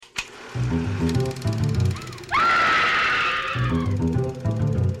Hello,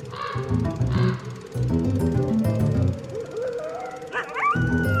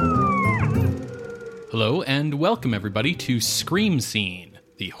 and welcome everybody to Scream Scene,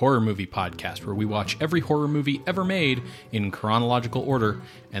 the horror movie podcast where we watch every horror movie ever made in chronological order,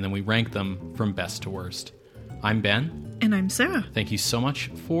 and then we rank them from best to worst. I'm Ben. And I'm Sarah. Thank you so much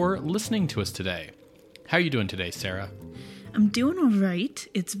for listening to us today. How are you doing today, Sarah? I'm doing all right.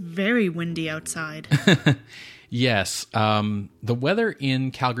 It's very windy outside. Yes, the weather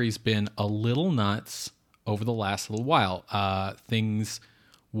in Calgary's been a little nuts over the last little while. Things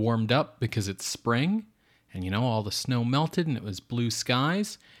warmed up because it's spring, and all the snow melted and it was blue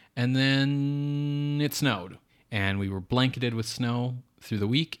skies, and then it snowed, and we were blanketed with snow through the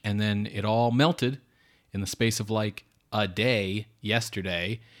week, and then it all melted in the space of like a day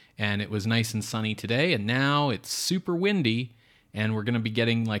yesterday, and it was nice and sunny today, and now it's super windy, and we're going to be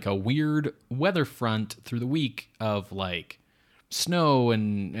getting like a weird weather front through the week of like snow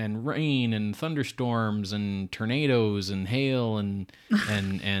and rain and thunderstorms and tornadoes and hail and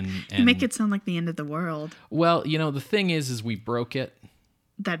You make it sound like the end of the world. Well, the thing is we broke it.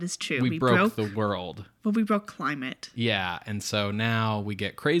 That is true. We broke the world. Well, we broke climate. Yeah, and so now we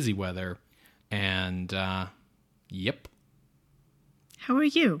get crazy weather, and yep. How are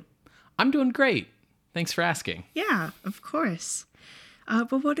you? I'm doing great. Thanks for asking. Yeah, of course.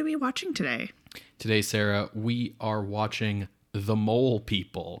 But what are we watching today? Today, Sarah, we are watching The Mole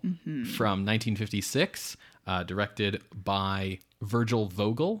People from 1956, directed by Virgil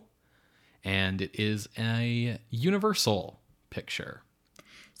Vogel, and it is a Universal picture.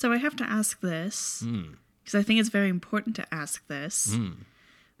 So I have to ask this, because I think it's very important to ask this.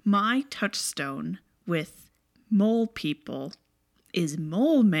 My touchstone with Mole People is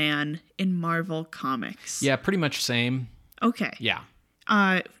Mole Man in Marvel Comics. Yeah, pretty much same. Okay. Yeah.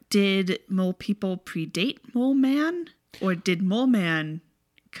 Did Mole People predate Mole Man? Or did Mole Man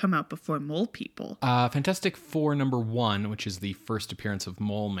come out before Mole People? Fantastic Four #1, which is the first appearance of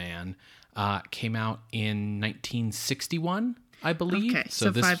Mole Man, came out in 1961, I believe. Okay,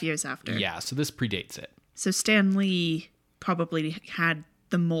 so 5 years after. Yeah, so this predates it. So Stan Lee probably had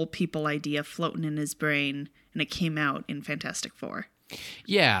the Mole People idea floating in his brain, and it came out in Fantastic Four.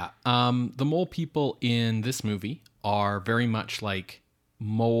 Yeah, the Mole People in this movie are very much like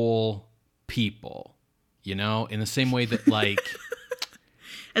mole people. In the same way that, like...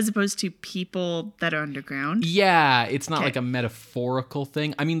 As opposed to people that are underground? Yeah, it's not like a metaphorical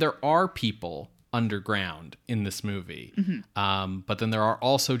thing. I mean, there are people underground in this movie. But then there are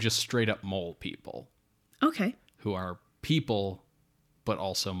also just straight up mole people. Okay. Who are people, but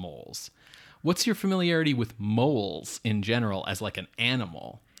also moles. What's your familiarity with moles in general as like an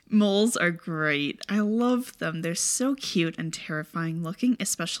animal? Moles are great. I love them. They're so cute and terrifying looking,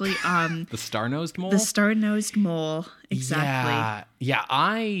 especially the star-nosed mole? The star-nosed mole. Exactly. Yeah,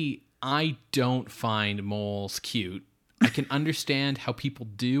 I don't find moles cute. I can understand how people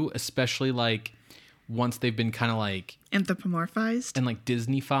do, especially like once they've been kind of like anthropomorphized and like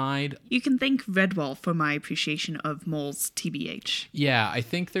Disney-fied. You can thank Redwall for my appreciation of moles, TBH. Yeah, I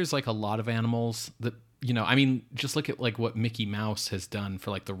think there's like a lot of animals that just look at like what Mickey Mouse has done for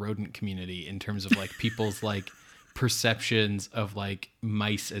like the rodent community in terms of like people's like perceptions of like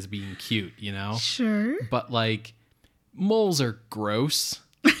mice as being cute, Sure. But like moles are gross.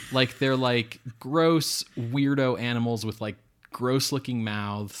 Like they're like gross weirdo animals with like gross looking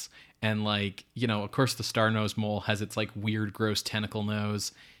mouths. And like, of course the star-nosed mole has its like weird gross tentacle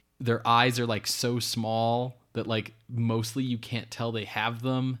nose. Their eyes are like so small that like mostly you can't tell they have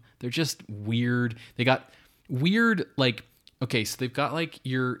them. They're just weird. They got weird like, okay, so they've got like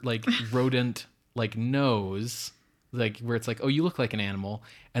your like rodent like nose, like where it's like, oh, you look like an animal.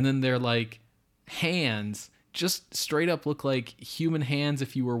 And then their like hands just straight up look like human hands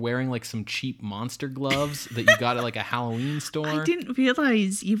if you were wearing like some cheap monster gloves that you got at like a Halloween store. I didn't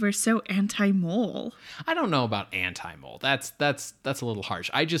realize you were so anti-mole. I don't know about anti-mole. That's a little harsh.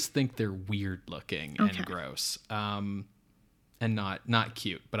 I just think they're weird looking and gross. And not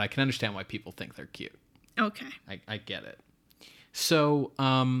cute, but I can understand why people think they're cute. Okay. I get it. So,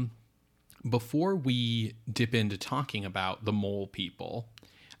 before we dip into talking about the Mole People,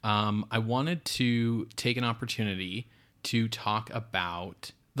 I wanted to take an opportunity to talk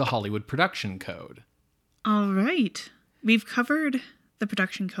about the Hollywood Production Code. All right. We've covered the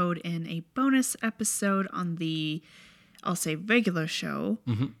production code in a bonus episode on the, I'll say, regular show.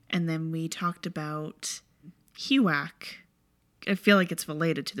 And then we talked about HUAC. I feel like it's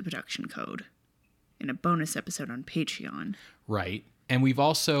related to the production code in a bonus episode on Patreon. Right. And we've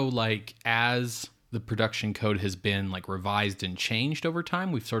also, like, as the production code has been like revised and changed over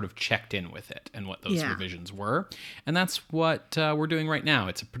time, we've sort of checked in with it and what those revisions were. And that's what we're doing right now.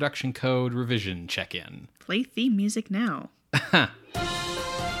 It's a production code revision check-in. Play theme music now.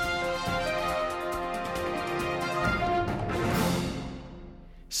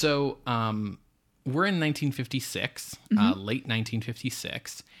 So we're in 1956, late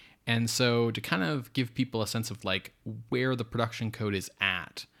 1956. And so to kind of give people a sense of like where the production code is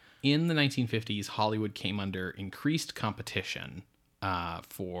at, in the 1950s, Hollywood came under increased competition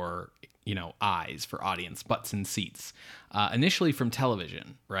for, eyes, for audience, butts and seats. Initially from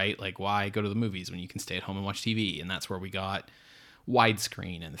television, right? Like, why go to the movies when you can stay at home and watch TV? And that's where we got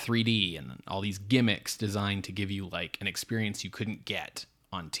widescreen and 3D and all these gimmicks designed to give you like an experience you couldn't get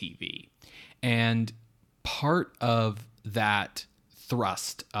on TV. And part of that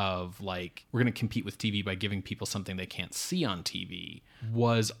thrust of like, we're going to compete with TV by giving people something they can't see on TV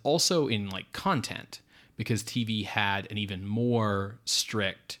was also in like content, because TV had an even more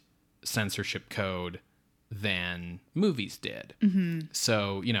strict censorship code than movies did.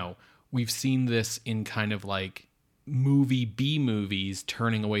 So, we've seen this in kind of like movie B movies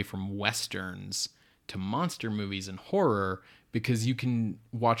turning away from Westerns to monster movies and horror, because you can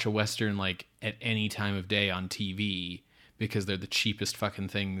watch a Western like at any time of day on TV because they're the cheapest fucking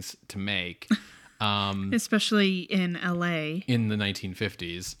things to make. Especially in LA. In the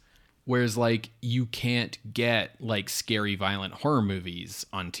 1950s. Whereas like you can't get like scary, violent horror movies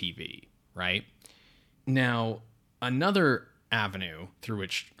on TV, right? Now, another avenue through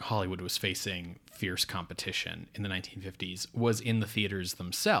which Hollywood was facing fierce competition in the 1950s was in the theaters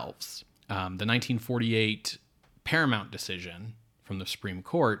themselves. The 1948 Paramount decision from the Supreme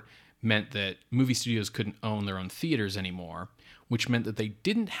Court meant that movie studios couldn't own their own theaters anymore, which meant that they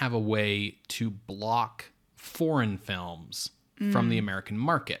didn't have a way to block foreign films from the American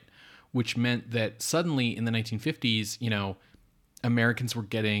market, which meant that suddenly in the 1950s, Americans were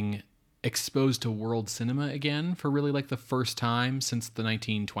getting exposed to world cinema again for really like the first time since the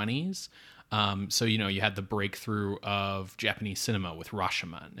 1920s. So, you had the breakthrough of Japanese cinema with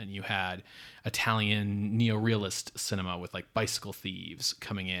Rashomon, and you had Italian neorealist cinema with like Bicycle Thieves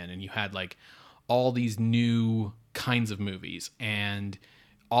coming in, and you had like all these new kinds of movies. And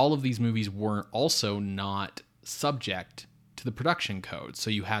all of these movies were also not subject to the production code. So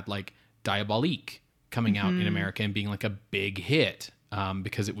you had like Diabolique coming out in America and being like a big hit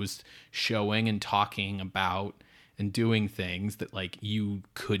because it was showing and talking about and doing things that like you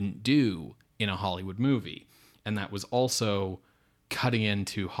couldn't do in a Hollywood movie. And that was also cutting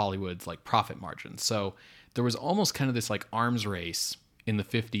into Hollywood's like profit margins. So there was almost kind of this like arms race in the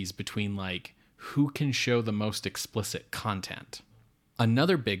 50s between like who can show the most explicit content.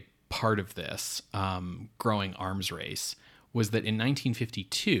 Another big part of this growing arms race was that in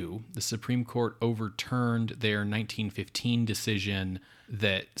 1952, the Supreme Court overturned their 1915 decision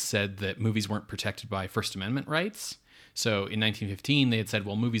that said that movies weren't protected by First Amendment rights. So in 1915, they had said,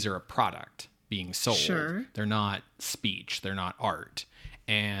 well, movies are a product being sold. Sure. They're not speech. They're not art.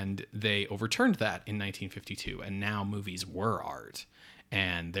 And they overturned that in 1952. And now movies were art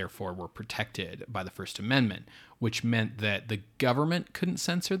and therefore were protected by the First Amendment, which meant that the government couldn't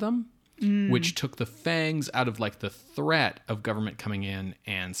censor them, which took the fangs out of like the threat of government coming in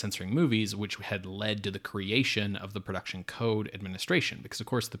and censoring movies, which had led to the creation of the Production Code Administration. Because of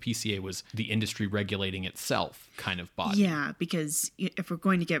course the PCA was the industry regulating itself kind of body. Yeah, because if we're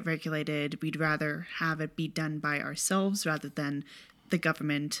going to get regulated, we'd rather have it be done by ourselves rather than the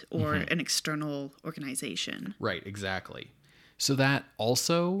government or an external organization. Right, exactly. So that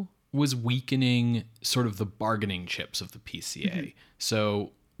also was weakening sort of the bargaining chips of the PCA.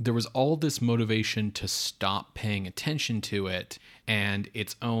 So there was all this motivation to stop paying attention to it, and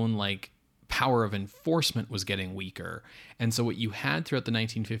its own like power of enforcement was getting weaker. And so what you had throughout the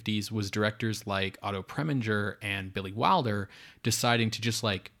 1950s was directors like Otto Preminger and Billy Wilder deciding to just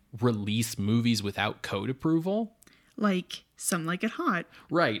like release movies without code approval. Like Some Like It Hot.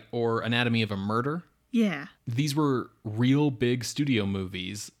 Right, or Anatomy of a Murder. Yeah. These were real big studio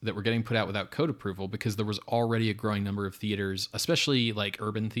movies that were getting put out without code approval because there was already a growing number of theaters, especially like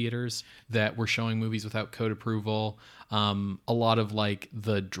urban theaters, that were showing movies without code approval. A lot of like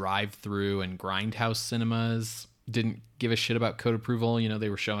the drive-through and grindhouse cinemas didn't give a shit about code approval. They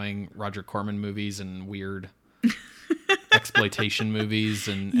were showing Roger Corman movies and weird exploitation movies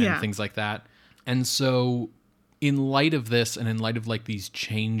and things like that. And so in light of this and in light of like these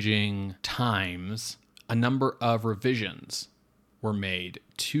changing times, a number of revisions were made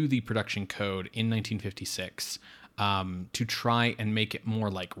to the production code in 1956 to try and make it more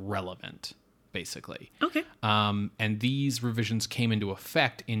like relevant, basically. Okay. And these revisions came into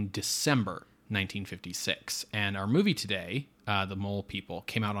effect in December 1956. And our movie today, The Mole People,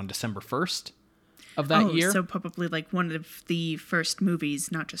 came out on December 1st of that year. So probably like one of the first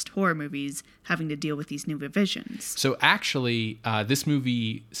movies, not just horror movies, having to deal with these new revisions. So actually, this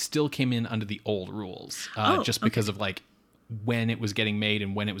movie still came in under the old rules, just because of like when it was getting made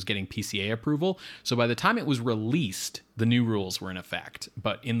and when it was getting PCA approval. So by the time it was released, the new rules were in effect.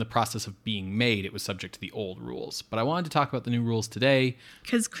 But in the process of being made, it was subject to the old rules. But I wanted to talk about the new rules today.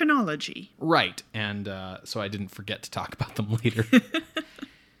 Because chronology. Right. And so I didn't forget to talk about them later.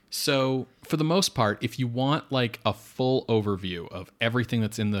 So for the most part, if you want like a full overview of everything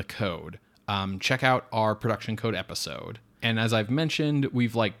that's in the code, check out our production code episode. And as I've mentioned,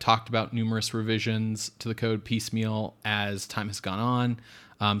 we've like talked about numerous revisions to the code piecemeal as time has gone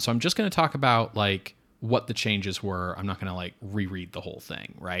on. So I'm just going to talk about like what the changes were. I'm not going to like reread the whole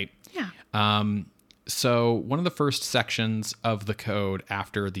thing, right? Yeah. So one of the first sections of the code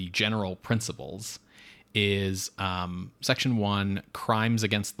after the general principles is Section 1, Crimes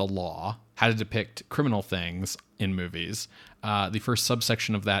Against the Law, how to depict criminal things in movies. The first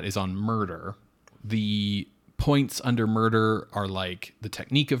subsection of that is on murder. The points under murder are like the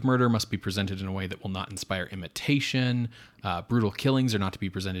technique of murder must be presented in a way that will not inspire imitation. Brutal killings are not to be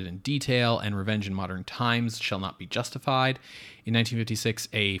presented in detail, and revenge in modern times shall not be justified. In 1956,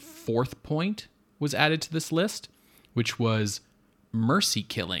 a fourth point was added to this list, which was mercy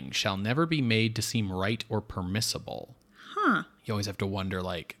killing shall never be made to seem right or permissible. Huh. You always have to wonder,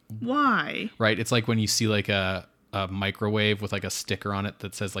 like, why? Right? It's like when you see like a microwave with like a sticker on it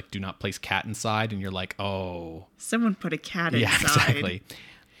that says like, do not place cat inside. And you're like, oh. Someone put a cat inside. Yeah, exactly.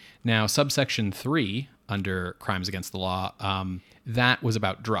 Now, subsection 3 under Crimes Against the Law, that was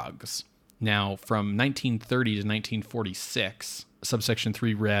about drugs. Now, from 1930 to 1946, subsection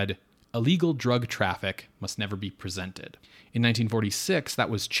 3 read, illegal drug traffic must never be presented. In 1946, that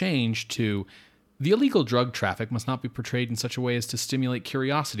was changed to, the illegal drug traffic must not be portrayed in such a way as to stimulate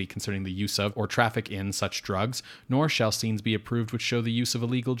curiosity concerning the use of or traffic in such drugs, nor shall scenes be approved which show the use of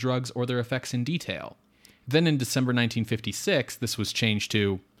illegal drugs or their effects in detail. Then in December 1956, this was changed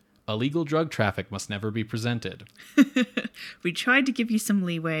to, illegal drug traffic must never be presented. We tried to give you some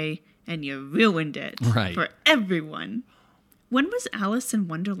leeway, and you ruined it for everyone. When was Alice in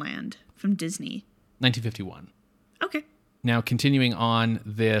Wonderland from Disney? 1951. Okay. Now, continuing on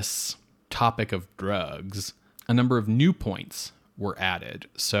this topic of drugs, a number of new points were added.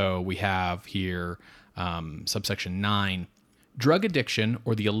 So we have here subsection 9, drug addiction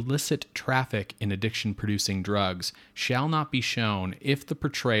or the illicit traffic in addiction-producing drugs shall not be shown if the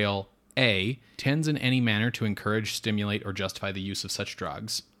portrayal A, tends in any manner to encourage, stimulate, or justify the use of such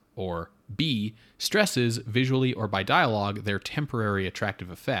drugs, or B, stresses visually or by dialogue their temporary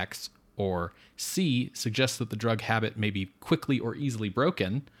attractive effects, or C, suggests that the drug habit may be quickly or easily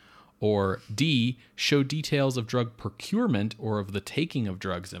broken, or D, show details of drug procurement or of the taking of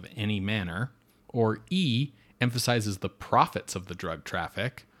drugs of any manner, or E, emphasizes the profits of the drug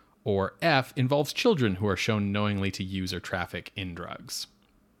traffic, or F, involves children who are shown knowingly to use or traffic in drugs.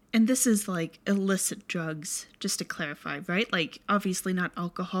 And this is like illicit drugs, just to clarify, right? Like obviously not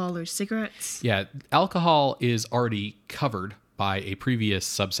alcohol or cigarettes. Yeah, alcohol is already covered by a previous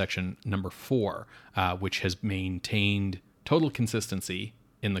subsection number 4, which has maintained total consistency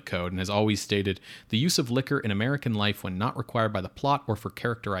in the code and has always stated, the use of liquor in American life when not required by the plot or for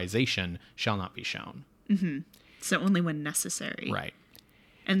characterization shall not be shown. Mm-hmm. So only when necessary. Right.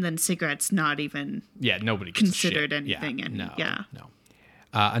 And then cigarettes not even nobody gets considered anything. No.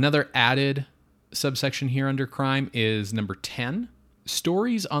 Another added subsection here under crime is number 10.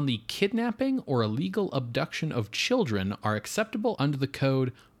 Stories on the kidnapping or illegal abduction of children are acceptable under the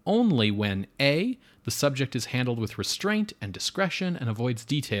code only when A, the subject is handled with restraint and discretion and avoids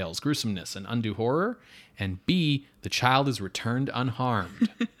details, gruesomeness, and undue horror, and B, the child is returned unharmed.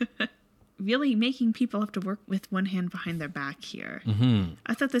 Really making people have to work with one hand behind their back here. Mm-hmm.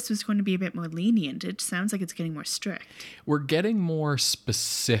 I thought this was going to be a bit more lenient. It sounds like it's getting more strict. We're getting more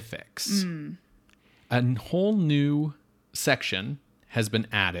specifics. A whole new section has been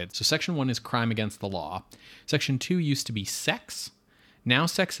added. So section 1 is crime against the law. Section 2 used to be sex. Now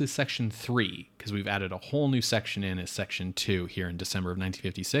sex is section 3, because we've added a whole new section in as section 2 here in December of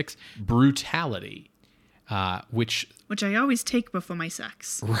 1956. Brutality, which I always take before my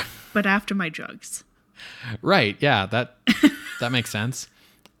sex, but after my drugs. Right, yeah, that makes sense.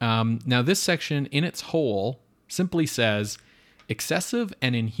 Now this section in its whole simply says, excessive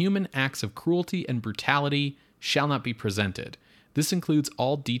and inhuman acts of cruelty and brutality shall not be presented. This includes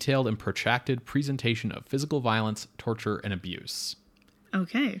all detailed and protracted presentation of physical violence, torture, and abuse.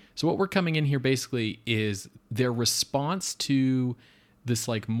 Okay. So what we're coming in here basically is their response to this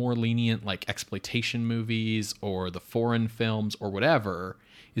like more lenient like exploitation movies or the foreign films or whatever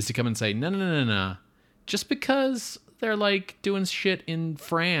is to come and say, no. Just because they're like doing shit in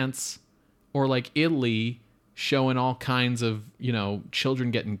France or like Italy, showing all kinds of,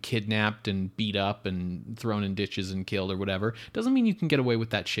 children getting kidnapped and beat up and thrown in ditches and killed or whatever, doesn't mean you can get away with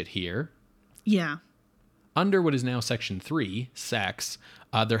that shit here. Yeah. Under what is now Section 3, sex,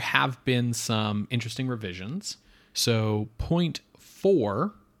 there have been some interesting revisions. So point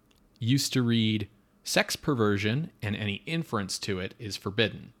 4 used to read, sex perversion and any inference to it is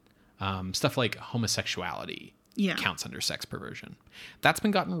forbidden. Stuff like homosexuality counts under sex perversion. That's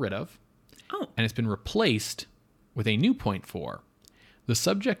been gotten rid of. Oh. And it's been replaced with a new point 4. The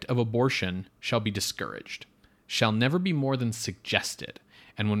subject of abortion shall be discouraged, shall never be more than suggested,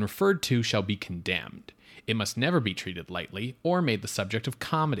 and when referred to shall be condemned. It must never be treated lightly or made the subject of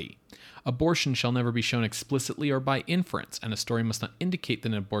comedy. Abortion shall never be shown explicitly or by inference, and a story must not indicate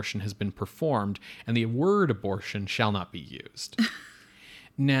that an abortion has been performed, and the word abortion shall not be used.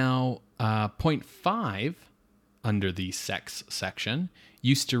 Now, point 5, under the sex section,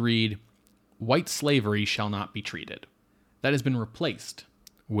 used to read, white slavery shall not be treated. That has been replaced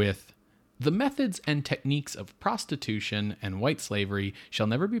with, the methods and techniques of prostitution and white slavery shall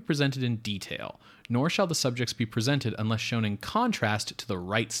never be presented in detail, nor shall the subjects be presented unless shown in contrast to the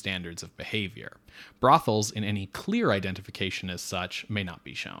right standards of behavior. Brothels, in any clear identification as such, may not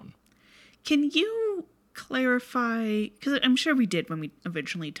be shown. Can you clarify, because I'm sure we did when we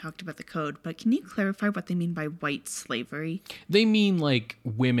originally talked about the code, but can you clarify what they mean by white slavery? They mean like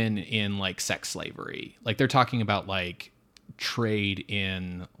women in like sex slavery. Like they're talking about like trade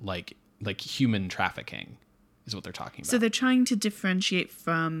in like human trafficking is what they're talking about. So they're trying to differentiate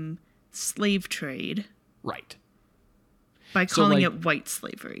from slave trade. Right. By calling it white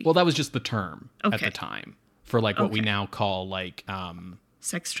slavery. Well, that was just the term at the time for like what we now call like...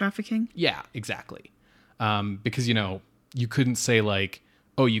 sex trafficking? Yeah, exactly. Because, you couldn't say like,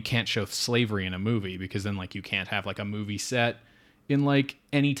 oh, you can't show slavery in a movie because then like you can't have like a movie set in like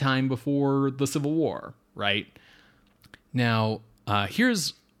any time before the Civil War, right? Now,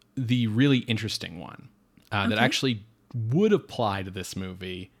 here's the really interesting one that actually would apply to this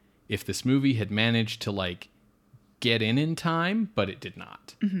movie if this movie had managed to like get in time, but it did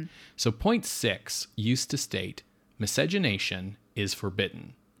not. Mm-hmm. So point 6 used to state miscegenation is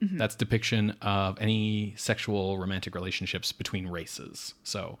forbidden. Mm-hmm. That's depiction of any sexual romantic relationships between races.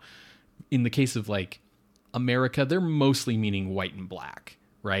 So in the case of like America, they're mostly meaning white and black,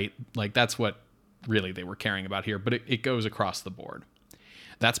 right? Like that's what really they were caring about here, but it goes across the board.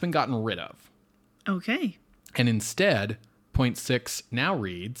 That's been gotten rid of. Okay. And instead, point 6 now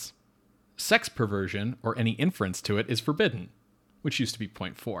reads, sex perversion or any inference to it is forbidden, which used to be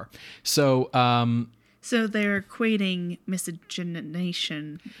point 4. So they're equating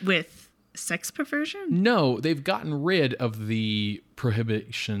miscegenation with sex perversion? No, they've gotten rid of the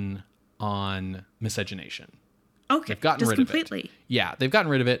prohibition on miscegenation. Okay, they've gotten rid completely. Of it. Yeah, they've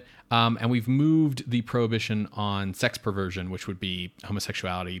gotten rid of it, and we've moved the prohibition on sex perversion, which would be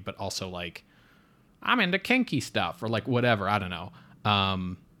homosexuality, but also like, I'm into kinky stuff, or like whatever, I don't know,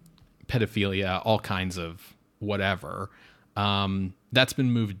 pedophilia, all kinds of whatever. That's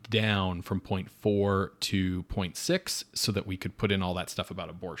been moved down from point 4 to point 6 so that we could put in all that stuff about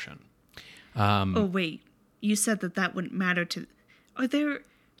abortion. Oh, wait. You said that wouldn't matter to...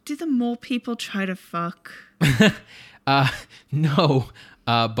 Do the mole people try to fuck? No,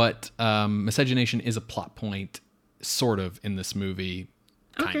 but miscegenation is a plot point, sort of, in this movie,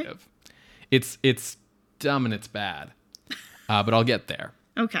 kind of. It's dumb and it's bad, but I'll get there.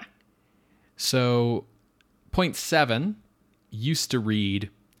 Okay. So, point 7 used to read,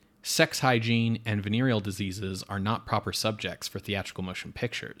 sex hygiene and venereal diseases are not proper subjects for theatrical motion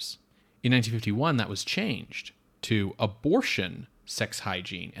pictures. In 1951, that was changed to abortion, sex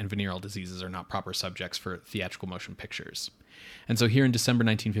hygiene, and venereal diseases are not proper subjects for theatrical motion pictures. And so here in December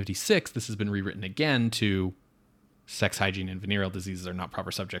 1956, this has been rewritten again to sex hygiene and venereal diseases are not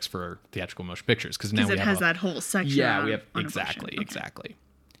proper subjects for theatrical motion pictures. Because now it has that whole section. Yeah, we have exactly.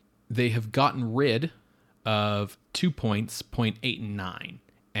 They have gotten rid of 2 points, point 8 and 9.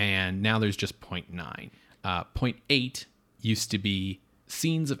 And now there's just point 9. Point 8 used to be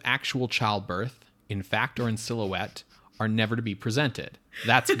scenes of actual childbirth, in fact or in silhouette, are never to be presented.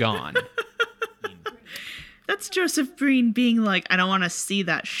 That's gone. That's Joseph Breen being like, I don't want to see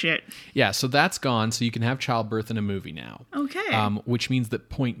that shit. Yeah, so that's gone, so you can have childbirth in a movie now. Okay. Which means that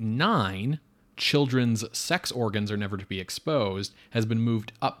point 9, children's sex organs are never to be exposed, has been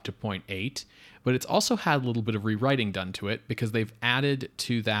moved up to point 8, but it's also had a little bit of rewriting done to it because they've added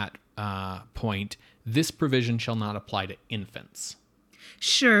to that point, this provision shall not apply to infants.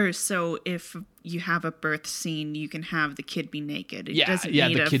 Sure. So if you have a birth scene, you can have the kid be naked. It doesn't yeah,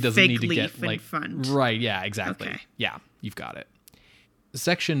 need the a kid doesn't fig need to leaf get in like front. right. Yeah, exactly. Okay. Yeah, you've got it.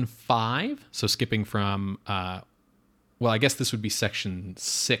 Section 5. So skipping from, well, I guess this would be section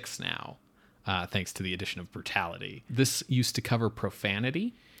 6 now, thanks to the addition of brutality. This used to cover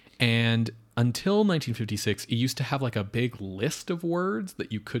profanity, and until 1956, it used to have like a big list of words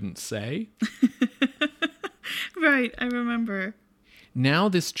that you couldn't say. Right, I remember. Now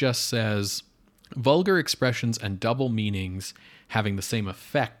this just says vulgar expressions and double meanings having the same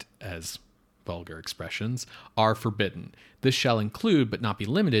effect as vulgar expressions are forbidden. This shall include, but not be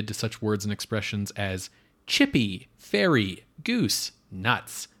limited to, such words and expressions as chippy, fairy, goose,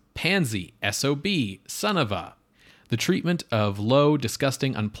 nuts, pansy, SOB, son of a. The treatment of low,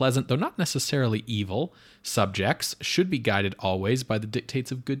 disgusting, unpleasant, though not necessarily evil, subjects should be guided always by the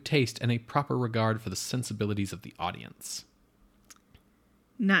dictates of good taste and a proper regard for the sensibilities of the audience.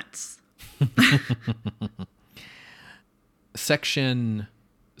 Nuts. Section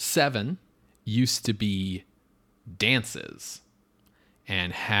 7 used to be dances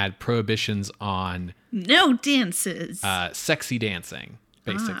and had prohibitions on No dances. sexy dancing,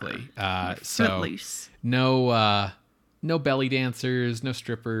 basically. So Footloose. no belly dancers, no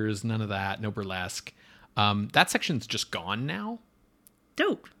strippers, none of that, no burlesque. That section's just gone now.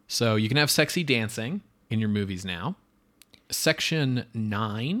 Dope. So you can have sexy dancing in your movies now. Section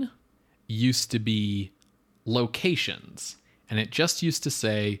 9 used to be locations, and it just used to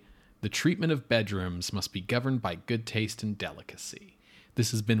say the treatment of bedrooms must be governed by good taste and delicacy.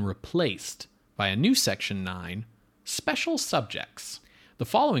 This has been replaced by a new section 9, special subjects. The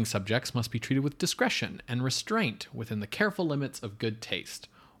following subjects must be treated with discretion and restraint within the careful limits of good taste.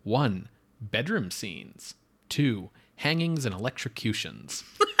 1. Bedroom scenes. 2. Hangings and electrocutions.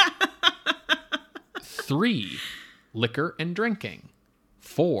 3. Liquor and drinking.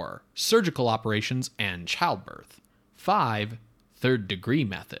 4. Surgical operations and childbirth. 5. Third-degree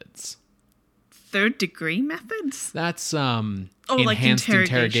methods. Third-degree methods? That's like enhanced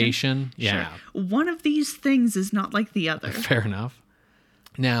interrogation? Yeah. Sure. One of these things is not like the other. Fair enough.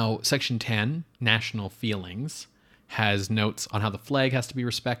 Now, Section 10, National Feelings, has notes on how the flag has to be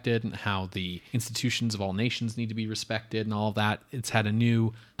respected and how the institutions of all nations need to be respected and all of that. It's had a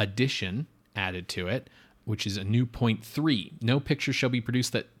new addition added to it, which is a new point 3. No picture shall be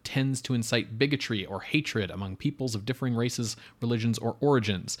produced that tends to incite bigotry or hatred among peoples of differing races, religions, or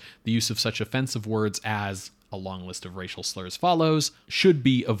origins. The use of such offensive words as, a long list of racial slurs follows, should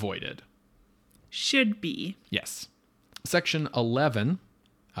be avoided. Should be. Yes. Section 11,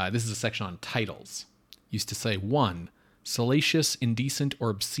 this is a section on titles. Used to say 1. Salacious, indecent, or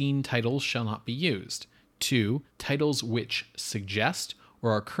obscene titles shall not be used. 2. Titles which suggest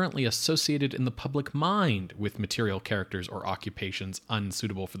or are currently associated in the public mind with material characters or occupations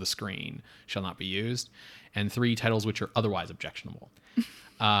unsuitable for the screen shall not be used. And 3. Titles which are otherwise objectionable.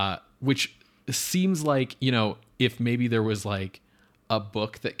 Which seems like, if maybe there was like a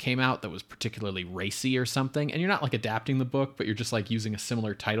book that came out that was particularly racy or something, and you're not like adapting the book, but you're just like using a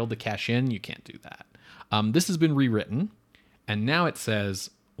similar title to cash in, you can't do that. This has been rewritten, and now it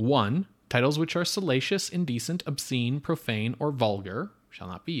says, 1. Titles which are salacious, indecent, obscene, profane, or vulgar shall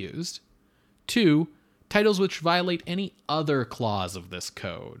not be used. 2. Titles which violate any other clause of this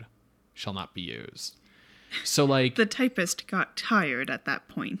code shall not be used. So like... The typist got tired at that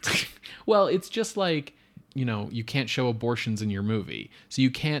point. Well, it's just like, you can't show abortions in your movie. So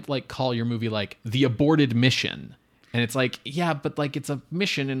you can't like call your movie like The Aborted Mission. And it's like, yeah, but like it's a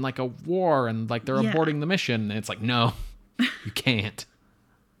mission in like a war and like they're aborting the mission. And it's like, no, you can't.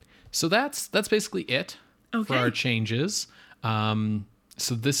 So that's basically it for our changes.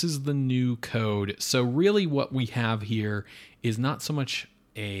 So this is the new code. So really what we have here is not so much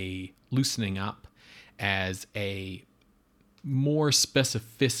a loosening up as a more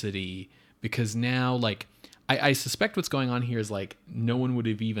specificity, because now like I suspect what's going on here is like no one would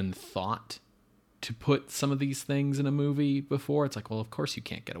have even thought to put some of these things in a movie before. It's like, well, of course you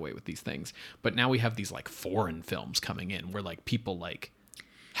can't get away with these things. But now we have these like foreign films coming in where like people like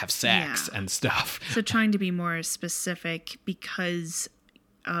have sex and stuff. So trying to be more specific because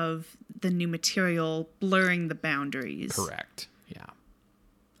of the new material blurring the boundaries. Correct. Yeah.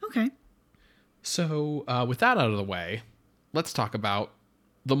 Okay. So with that out of the way, let's talk about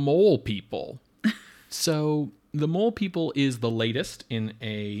the Mole People. So the Mole People is the latest in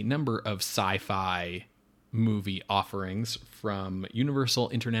a number of sci-fi movie offerings from Universal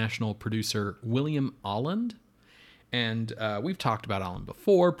International producer William Holland. And we've talked about Holland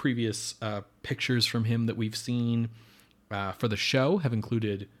before. Previous pictures from him that we've seen for the show have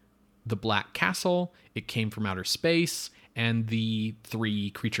included The Black Castle, It Came from Outer Space, and the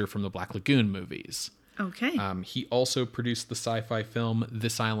 3 Creature from the Black Lagoon movies. Okay. He also produced the sci-fi film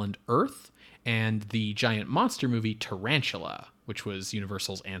This Island Earth and the giant monster movie Tarantula, which was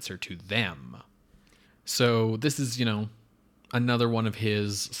Universal's answer to Them. So this is, another one of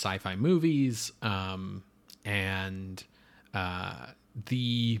his sci-fi movies. And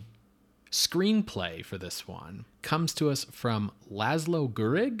the screenplay for this one comes to us from Laszlo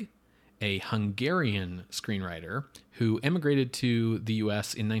Gurig, a Hungarian screenwriter who emigrated to the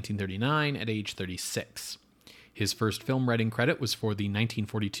U.S. in 1939 at age 36. His first film writing credit was for the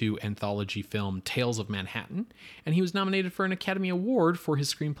 1942 anthology film Tales of Manhattan, and he was nominated for an Academy Award for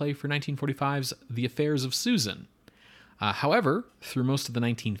his screenplay for 1945's The Affairs of Susan. However, through most of the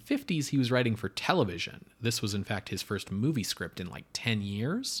 1950s, he was writing for television. This was, in fact, his first movie script in 10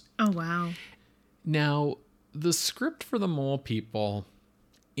 years. Oh, wow. Now, the script for The Mole People,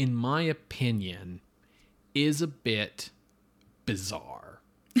 in my opinion, is a bit bizarre.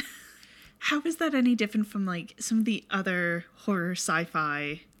 How is that any different from some of the other horror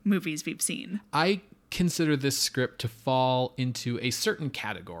sci-fi movies we've seen? I consider this script to fall into a certain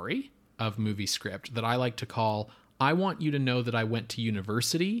category of movie script that I like to call I want you to know that I went to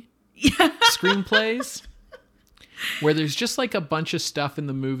university screenplays, where there's just a bunch of stuff in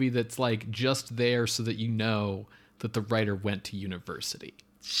the movie that's just there so that you know that the writer went to university.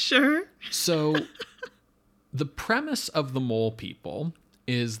 Sure. So the premise of The Mole People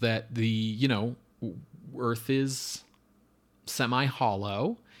is that the, Earth is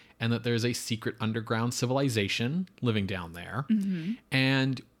semi-hollow and that there's a secret underground civilization living down there. Mm-hmm.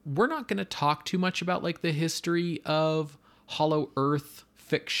 And we're not going to talk too much about the history of Hollow Earth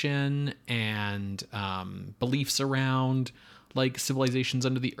fiction and beliefs around civilizations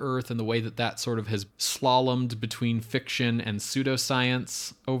under the earth and the way that sort of has slalomed between fiction and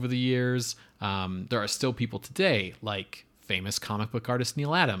pseudoscience over the years. There are still people today, famous comic book artist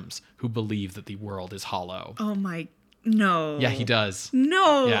Neil Adams, who believe that the world is hollow. Oh my, no. Yeah, he does.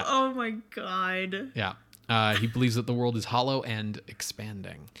 No. Yeah. Oh my God. Yeah. He believes that the world is hollow and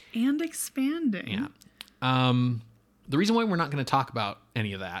expanding. And expanding. Yeah. The reason why we're not going to talk about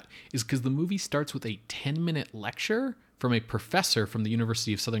any of that is because the movie starts with a 10-minute lecture from a professor from the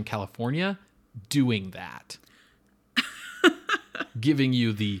University of Southern California doing that. Giving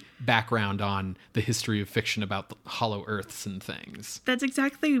you the background on the history of fiction about the hollow earths and things. That's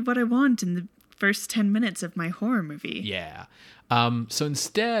exactly what I want in the first 10 minutes of my horror movie. Yeah. So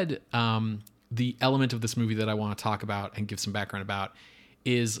instead, the element of this movie that I want to talk about and give some background about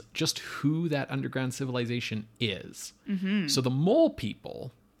is just who that underground civilization is. Mm-hmm. So the Mole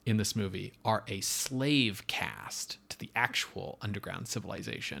People in this movie are a slave caste to the actual underground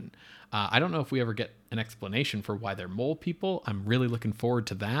civilization. I don't know if we ever get an explanation for why they're mole people. I'm really looking forward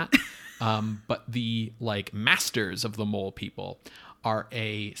to that. But the masters of the Mole People are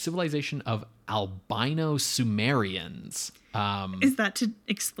a civilization of albino Sumerians. Is that to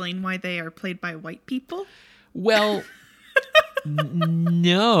explain why they are played by white people? Well,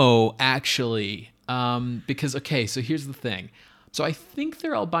 no, actually. Because, okay, so here's the thing. So I think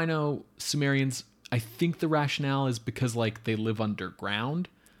they're albino Sumerians. I think the rationale is because they live underground.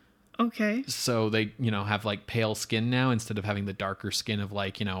 Okay. So they, have pale skin now instead of having the darker skin of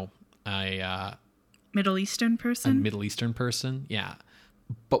a Middle Eastern person? A Middle Eastern person, yeah.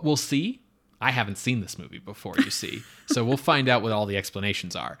 But we'll see. I haven't seen this movie before, you see. So we'll find out what all the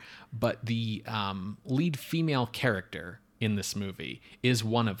explanations are. But the lead female character in this movie is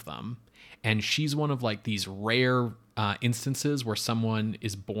one of them. And she's one of these rare instances where someone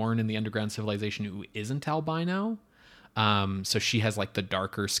is born in the underground civilization who isn't albino. So she has the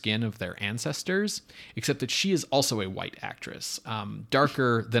darker skin of their ancestors, except that she is also a white actress.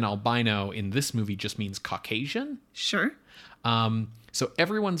 Darker than albino in this movie just means Caucasian. Sure. So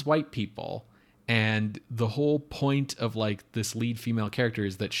everyone's white people, and the whole point of this lead female character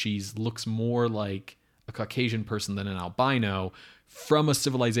is that she looks more like a Caucasian person than an albino from a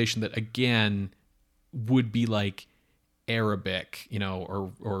civilization that again would be Arabic,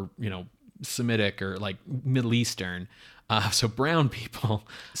 or Semitic or Middle Eastern. So brown people.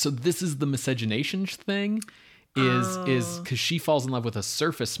 So this is the miscegenation thing is because she falls in love with a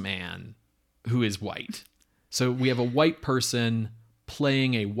surface man who is white. So we have a white person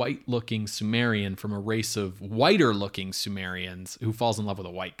playing a white-looking Sumerian from a race of whiter-looking Sumerians who falls in love with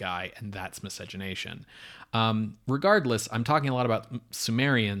a white guy, and that's miscegenation. Regardless, I'm talking a lot about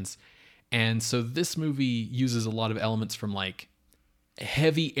Sumerians, and so this movie uses a lot of elements from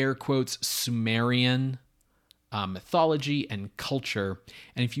heavy air quotes Sumerian mythology and culture.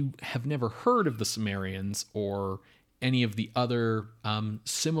 And if you have never heard of the Sumerians, or any of the other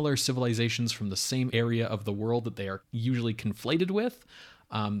similar civilizations from the same area of the world that they are usually conflated with.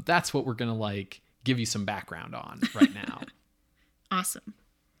 That's what we're going to like give you some background on right now. Awesome.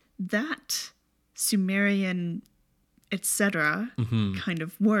 That Sumerian, etc. kind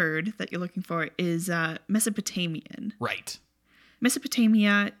of word that you're looking for is Mesopotamian. Right.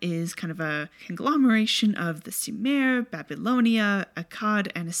 Mesopotamia is kind of a conglomeration of the Sumer, Babylonia,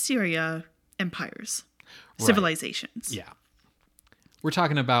 Akkad, and Assyria empires, civilizations. Yeah. We're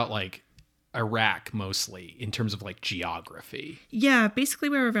talking about like Iraq mostly in terms of like geography. Yeah, basically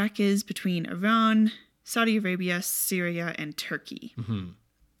where Iraq is between Iran, Saudi Arabia, Syria, and Turkey.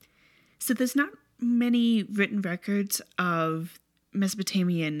 So there's not many written records of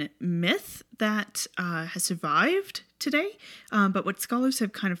Mesopotamian myth that has survived today, but what scholars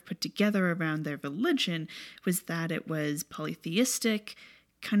have kind of put together around their religion was that it was polytheistic,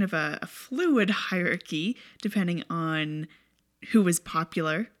 kind of a fluid hierarchy depending on who was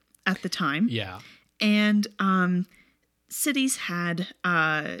popular at the time. Yeah. And cities had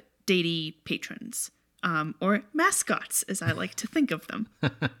deity patrons, or mascots, as I like to think of them.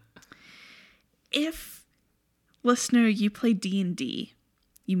 If, listener, you play D&D,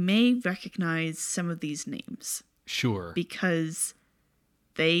 you may recognize some of these names. Sure. Because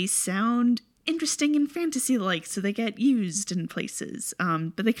they sound interesting and fantasy-like, so they get used in places.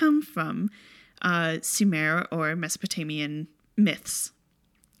 But they come from Sumer or Mesopotamian myths.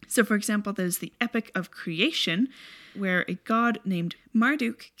 So, for example, there's the Epic of Creation, where a god named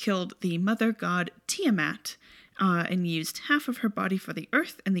Marduk killed the mother god Tiamat, and used half of her body for the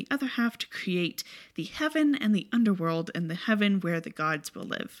earth and the other half to create the heaven and the underworld and the heaven where the gods will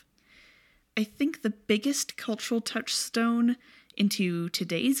live. I think the biggest cultural touchstone into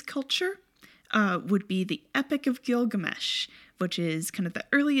today's culture would be the Epic of Gilgamesh, which is kind of the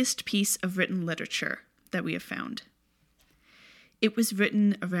earliest piece of written literature that we have found. It was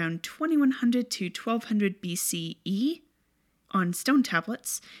written around 2100 to 1200 BCE on stone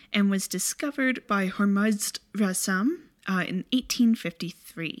tablets and was discovered by Hormuzd Rassam in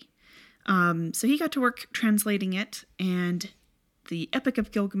 1853. So he got to work translating it, and the Epic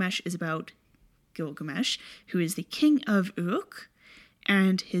of Gilgamesh is about Gilgamesh, who is the king of Uruk,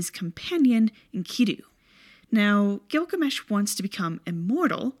 and his companion Enkidu. Now, Gilgamesh wants to become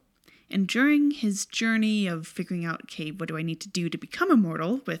immortal, and during his journey of figuring out, okay, what do I need to do to become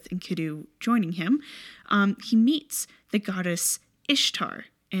immortal, with Enkidu joining him, he meets the goddess Ishtar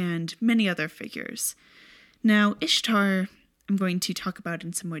and many other figures. Now, Ishtar, I'm going to talk about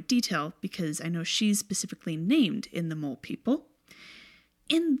in some more detail because I know she's specifically named in the Mole People.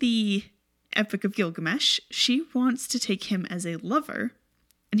 In the Epic of Gilgamesh, she wants to take him as a lover,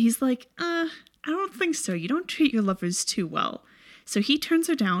 and he's like, I don't think so. You don't treat your lovers too well. So he turns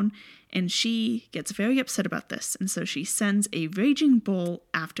her down, and she gets very upset about this, and so she sends a raging bull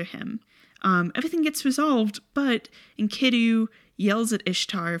after him. Everything gets resolved, but Enkidu yells at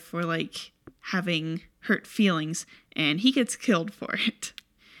Ishtar for, like, having hurt feelings, and he gets killed for it.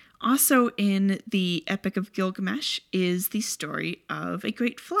 Also in the Epic of Gilgamesh is the story of a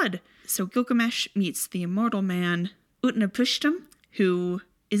great flood. So Gilgamesh meets the immortal man Utnapishtim, who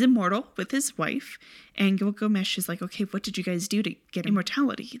is immortal with his wife, and Gilgamesh is like, okay, what did you guys do to get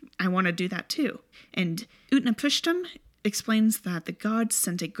immortality? I want to do that too. And Utnapishtim explains that the gods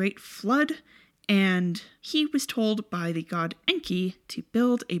sent a great flood, and he was told by the god Enki to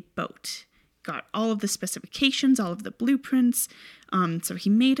build a boat. Got all of the specifications, all of the blueprints, so he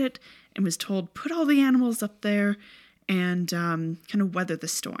made it and was told, put all the animals up there and kind of weather the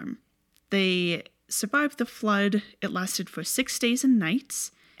storm. They survived the flood. It lasted for 6 days and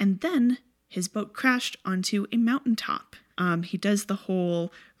nights, and then his boat crashed onto a mountaintop. He does the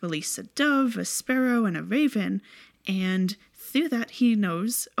whole release a dove, a sparrow, and a raven, and through that he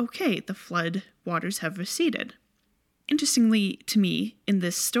knows, okay, the flood waters have receded. Interestingly to me in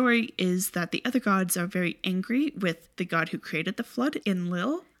this story is that the other gods are very angry with the god who created the flood,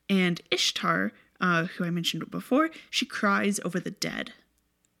 Enlil, and Ishtar, who I mentioned before, she cries over the dead.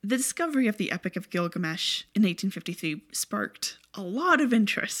 The discovery of the Epic of Gilgamesh in 1853 sparked a lot of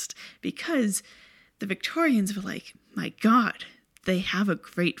interest because the Victorians were like, my God, they have a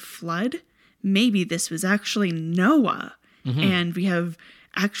great flood? Maybe this was actually Noah. And we have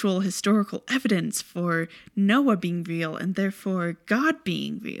actual historical evidence for Noah being real and therefore God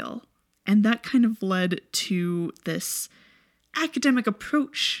being real. And that kind of led to this academic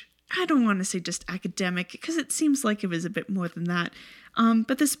approach. I don't want to say just academic because it seems like it was a bit more than that.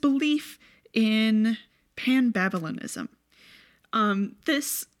 But this belief in Pan-Babylonism.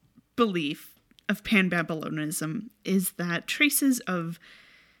 This belief of Pan-Babylonism is that traces of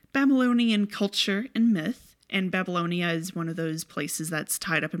Babylonian culture and myth and Babylonia is one of those places that's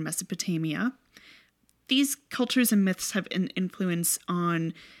tied up in Mesopotamia. These cultures and myths have an influence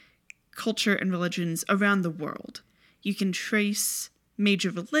on culture and religions around the world. You can trace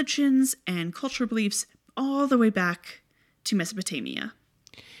major religions and cultural beliefs all the way back to Mesopotamia.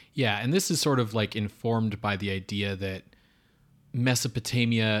 Yeah, and this is sort of like informed by the idea that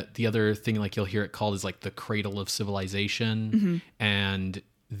Mesopotamia, the other thing like you'll hear it called is like the cradle of civilization, and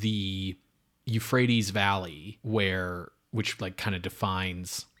the Euphrates Valley, which like kind of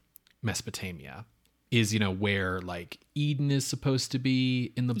defines Mesopotamia, is, where like Eden is supposed to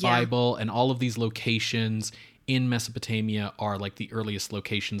be in the Bible, and all of these locations in Mesopotamia are like the earliest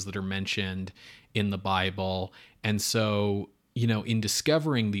locations that are mentioned in the Bible. And so, in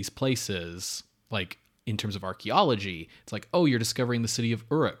discovering these places, like in terms of archaeology, it's like, oh, you're discovering the city of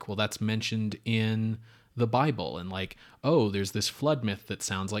Uruk. Well, that's mentioned in the Bible. And like, oh, there's this flood myth that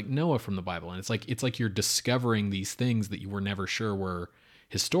sounds like Noah from the Bible. And it's like you're discovering these things that you were never sure were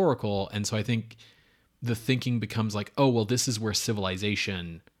historical. And so I think the thinking becomes like, oh, well, this is where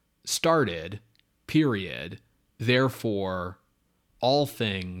civilization started, period. Therefore, all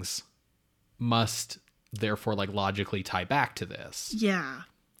things must therefore like logically tie back to this. Yeah.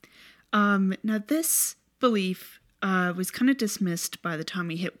 Now this belief was kind of dismissed by the time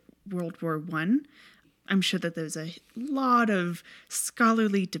we hit World War I. I'm sure that there's a lot of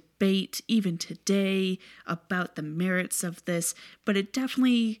scholarly debate even today about the merits of this, but it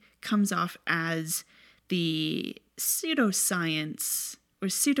definitely comes off as the pseudoscience or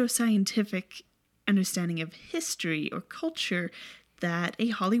pseudoscientific understanding of history or culture that a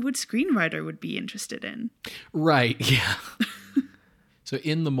Hollywood screenwriter would be interested in. Right, yeah. So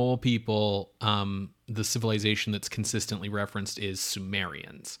in the Mole People, the civilization that's consistently referenced is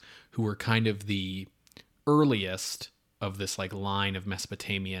Sumerians, who were kind of the earliest of this like line of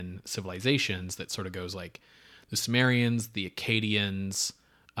Mesopotamian civilizations that sort of goes like the Sumerians, the Akkadians,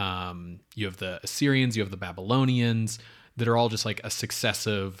 you have the Assyrians, you have the Babylonians, that are all just like a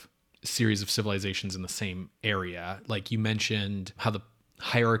successive series of civilizations in the same area. Like you mentioned how the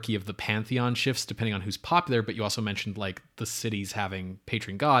hierarchy of the pantheon shifts depending on who's popular, but you also mentioned like the cities having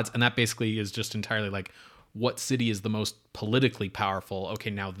patron gods, and that basically is just entirely like what city is the most politically powerful. Okay,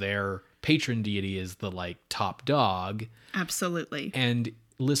 now their patron deity is the like top dog. Absolutely. And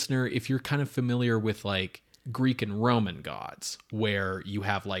listener, if you're kind of familiar with like Greek and Roman gods, where you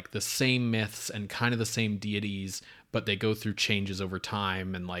have like the same myths and kind of the same deities, but they go through changes over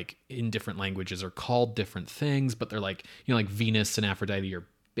time and like in different languages are called different things, but they're like, like Venus and Aphrodite are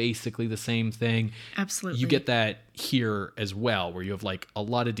basically the same thing. Absolutely. You get that here as well, where you have like a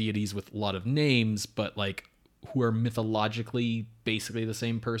lot of deities with a lot of names, but like who are mythologically basically the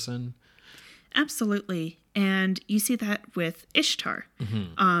same person. Absolutely. And you see that with Ishtar.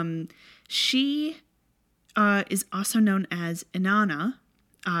 She is also known as Inanna.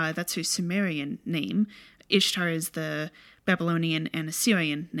 That's her Sumerian name. Ishtar is the Babylonian and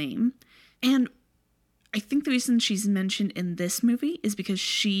Assyrian name. And I think the reason she's mentioned in this movie is because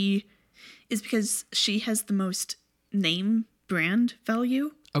she has the most name brand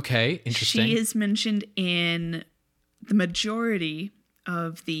value. Okay, interesting. She is mentioned in the majority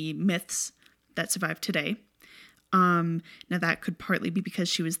of the myths that survive today. Now that could partly be because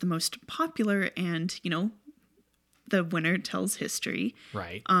she was the most popular and, the winner tells history.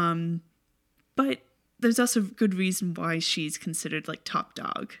 Right. But there's also good reason why she's considered like top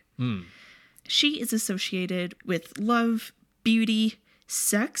dog. She is associated with love, beauty,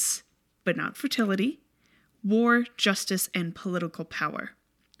 sex, but not fertility, war, justice, and political power.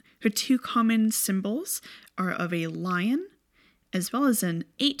 Her two common symbols are of a lion as well as an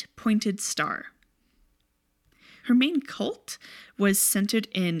 8-pointed star. Her main cult was centered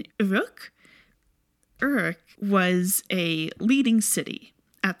in Uruk. Uruk was a leading city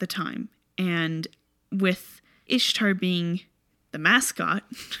at the time, and with Ishtar being the mascot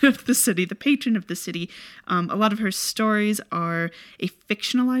of the city, the patron of the city, a lot of her stories are a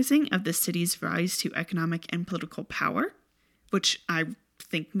fictionalizing of the city's rise to economic and political power, which I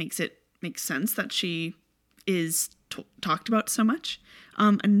think makes sense that she is talked about so much.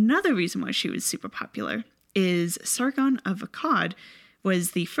 Another reason why she was super popular is Sargon of Akkad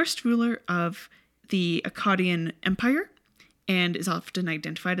was the first ruler of the Akkadian Empire and is often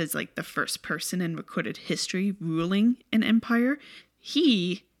identified as like the first person in recorded history ruling an empire.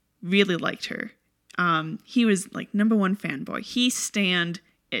 He really liked her. He was like number one fanboy. He stanned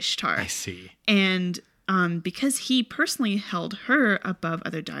Ishtar. I see. And because he personally held her above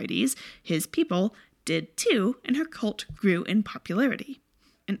other deities, his people did too, and her cult grew in popularity.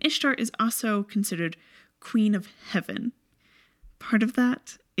 And Ishtar is also considered Queen of Heaven. Part of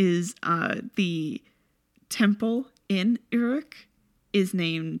that is the temple in Uruk is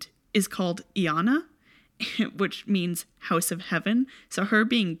called Iana, which means house of heaven. So her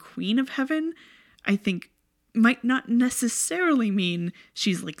being queen of heaven, I think, might not necessarily mean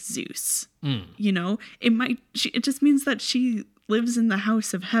she's like Zeus. You know, it just means that she lives in the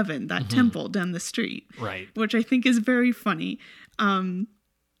house of heaven, that temple down the street. Right. Which I think is very funny. And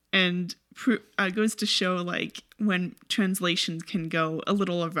goes to show like when translations can go a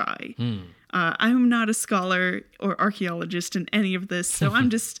little awry. I'm not a scholar or archaeologist in any of this, so I'm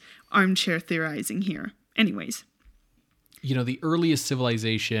just armchair theorizing here. Anyways. You know, the earliest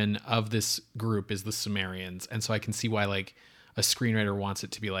civilization of this group is the Sumerians. And so I can see why like a screenwriter wants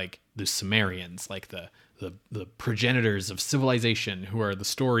it to be like the Sumerians, like the progenitors of civilization who are the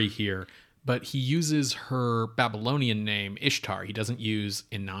story here. But he uses her Babylonian name, Ishtar. He doesn't use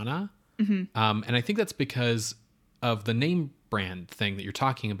Inanna. And I think that's because of the name brand thing that you're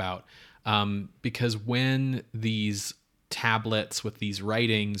talking about. Because when these tablets with these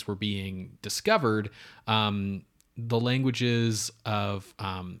writings were being discovered, the languages of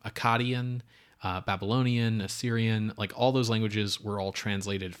Akkadian, Babylonian, Assyrian, like all those languages were all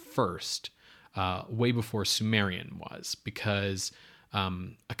translated first, way before Sumerian was, because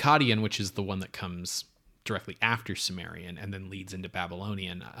Akkadian, which is the one that comes directly after Sumerian and then leads into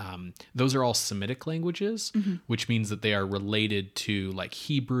Babylonian, those are all Semitic languages, which means that they are related to like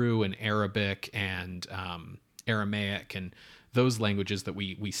Hebrew and Arabic and Aramaic and those languages that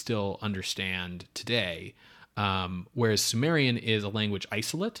we still understand today. Whereas Sumerian is a language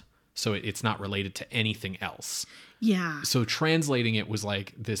isolate, so it's not related to anything else. Yeah. So translating it was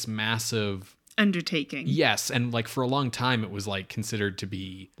like this massive undertaking. Yes, and like for a long time it was like considered to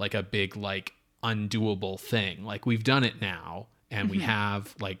be like a big like undoable thing. Like we've done it now, and we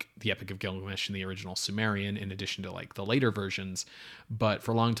have like the Epic of Gilgamesh and the original Sumerian in addition to like the later versions, but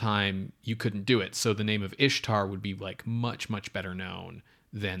for a long time you couldn't do it. So the name of Ishtar would be like much better known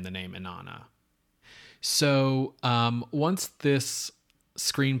than the name Inanna. So once this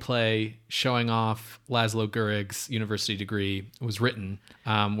screenplay showing off Laszlo Gurig's university degree was written,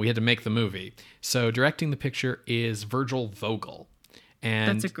 we had to make the movie. So directing the picture is Virgil Vogel.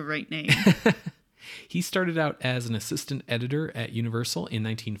 And that's a great name. He started out as an assistant editor at Universal in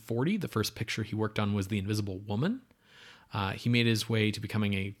 1940. The first picture he worked on was The Invisible Woman. He made his way to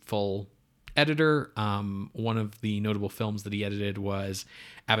becoming a full editor. One of the notable films that he edited was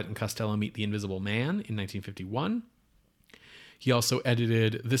Abbott and Costello Meet the Invisible Man in 1951. He also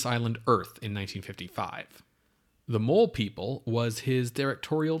edited This Island Earth in 1955. The Mole People was his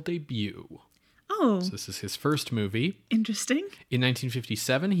directorial debut. Oh. So this is his first movie. Interesting. In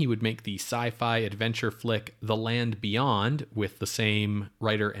 1957, he would make the sci-fi adventure flick The Land Beyond with the same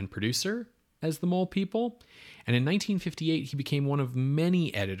writer and producer as The Mole People. And in 1958, he became one of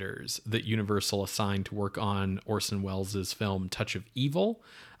many editors that Universal assigned to work on Orson Welles' film Touch of Evil,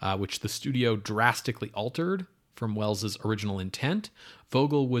 which the studio drastically altered from Welles' original intent.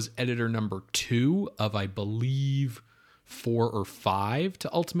 Vogel was editor number 2 of, I believe, 4 or 5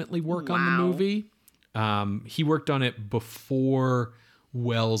 to ultimately work on the movie. He worked on it before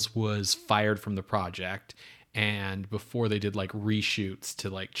Welles was fired from the project and before they did like reshoots to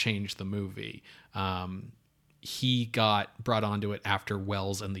like change the movie. He got brought onto it after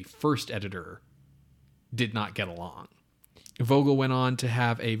Welles and the first editor did not get along. Vogel went on to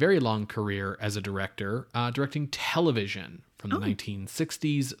have a very long career as a director, directing television from the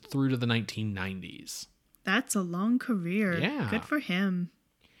 1960s through to the 1990s. That's a long career. Yeah. Good for him.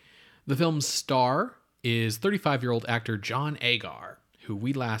 The film's star is 35-year-old actor John Agar, who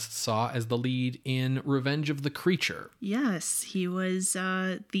we last saw as the lead in Revenge of the Creature. Yes, he was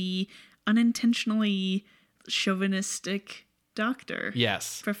the unintentionally chauvinistic doctor.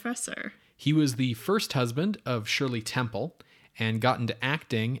 Yes. Professor. He was the first husband of Shirley Temple and got into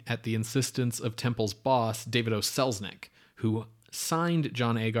acting at the insistence of Temple's boss, David O. Selznick, who signed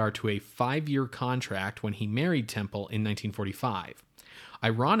John Agar to a 5-year contract when he married Temple in 1945.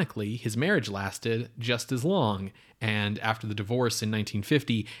 Ironically, his marriage lasted just as long, and after the divorce in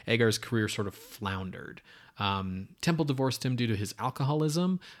 1950, Agar's career sort of floundered. Temple divorced him due to his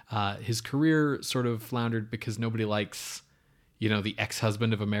alcoholism. His career sort of floundered because nobody likes, the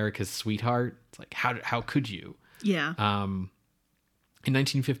ex-husband of America's sweetheart. It's like, how could you? Yeah. In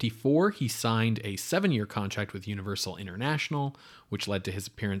 1954, he signed a 7-year contract with Universal International, which led to his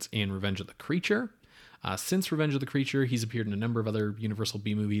appearance in Revenge of the Creature. Since Revenge of the Creature, he's appeared in a number of other Universal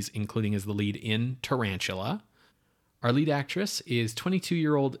B-movies, including as the lead in Tarantula. Our lead actress is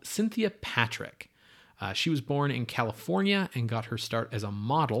 22-year-old Cynthia Patrick. She was born in California and got her start as a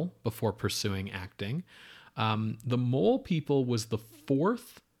model before pursuing acting. The Mole People was the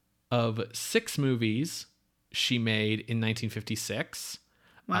 4th of 6 movies she made in 1956.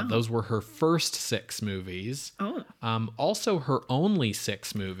 Wow. Those were her first 6 movies. Oh. Also her only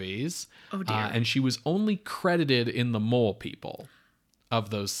 6 movies. Oh, dear. And she was only credited in The Mole People of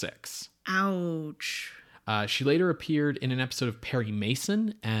those 6. Ouch. She later appeared in an episode of Perry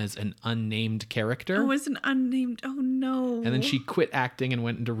Mason as an unnamed character. Oh, as an unnamed. Oh, no. And then she quit acting and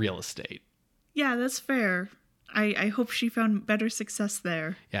went into real estate. Yeah, that's fair. I hope she found better success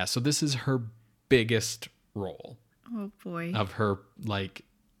there. Yeah, so this is her biggest role Oh, boy. of her, like,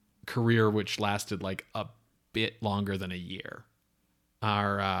 career, which lasted, like, a bit longer than a year.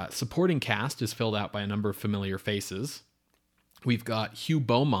 Our supporting cast is filled out by a number of familiar faces. We've got Hugh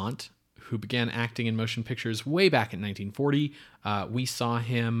Beaumont, who began acting in motion pictures way back in 1940. We saw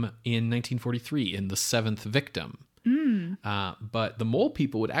him in 1943 in The Seventh Victim. But The Mole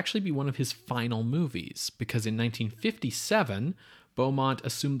People would actually be one of his final movies, because in 1957, Beaumont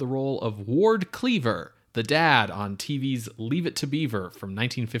assumed the role of Ward Cleaver, the dad on TV's Leave It to Beaver from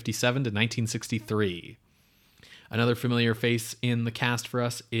 1957 to 1963. Another familiar face in the cast for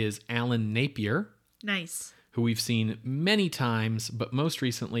us is Alan Napier. Nice. Who we've seen many times, but most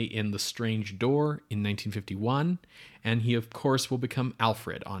recently in The Strange Door in 1951. And he, of course, will become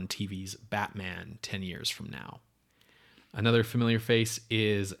Alfred on TV's Batman 10 years from now. Another familiar face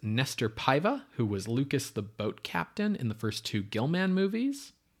is Nestor Paiva, who was Lucas the boat captain in the first 2 Gilman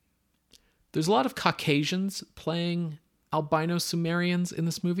movies. There's a lot of Caucasians playing albino Sumerians in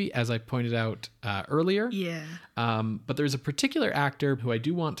this movie, as I pointed out earlier. Yeah. But there's a particular actor who I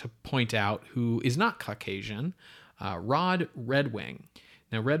do want to point out who is not Caucasian, Rod Redwing.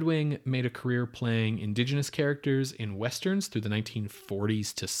 Now, Redwing made a career playing indigenous characters in Westerns through the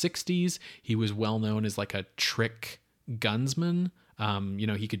 1940s to 60s. He was well known as like a trick gunsman.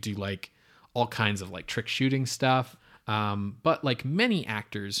 He could do like all kinds of like trick shooting stuff. But like many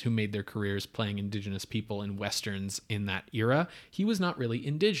actors who made their careers playing indigenous people in Westerns in that era, he was not really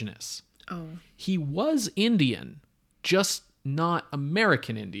indigenous. Oh. He was Indian, just not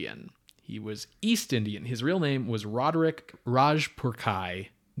American Indian. He was East Indian. His real name was Roderick Rajpurkai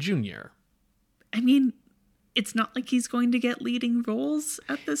Jr. I mean, it's not like he's going to get leading roles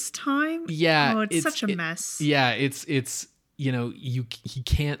at this time. Yeah. Oh, it's such a mess. Yeah, it's he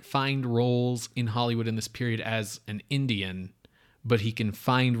can't find roles in Hollywood in this period as an Indian, but he can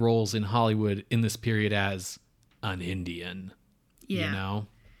find roles in Hollywood in this period as an Indian. Yeah.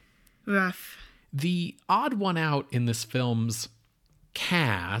 Rough. The odd one out in this film's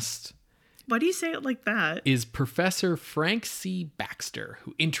cast... Why do you say it like that? ...is Professor Frank C. Baxter,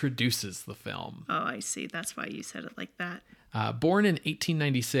 who introduces the film. Oh, I see. That's why you said it like that. Born in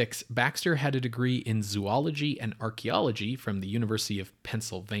 1896, Baxter had a degree in zoology and archaeology from the University of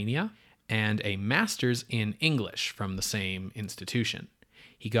Pennsylvania and a master's in English from the same institution.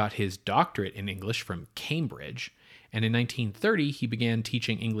 He got his doctorate in English from Cambridge, and in 1930, he began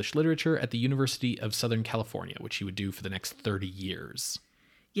teaching English literature at the University of Southern California, which he would do for the next 30 years.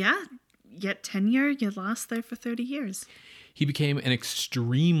 Yeah, yet tenure, you last there for 30 years. He became an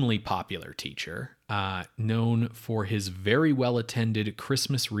extremely popular teacher, known for his very well-attended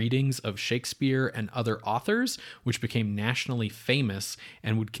Christmas readings of Shakespeare and other authors, which became nationally famous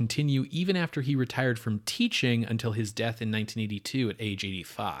and would continue even after he retired from teaching until his death in 1982 at age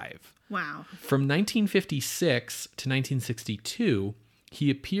 85. Wow. From 1956 to 1962,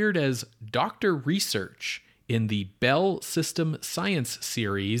 he appeared as Dr. Research in the Bell System Science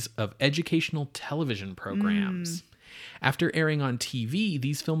series of educational television programs. After airing on TV,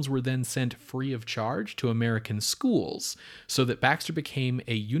 these films were then sent free of charge to American schools, so that Baxter became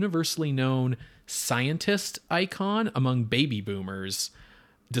a universally known scientist icon among baby boomers,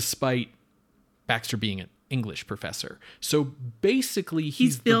 despite Baxter being an English professor. So basically,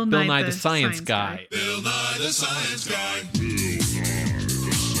 he's Bill the Bill Nye Nye the Science Guy. Bill Nye the Science Guy.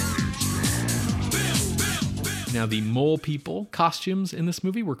 Now, the Mole People costumes in this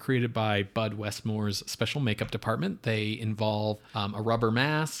movie were created by Bud Westmore's special makeup department. They involve a rubber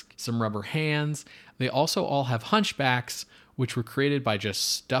mask, some rubber hands. They also all have hunchbacks, which were created by just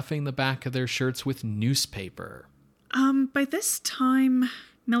stuffing the back of their shirts with newspaper. By this time,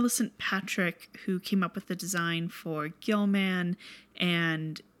 Millicent Patrick, who came up with the design for Gilman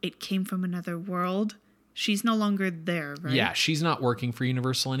and It Came from Another World, she's no longer there, right? Yeah, she's not working for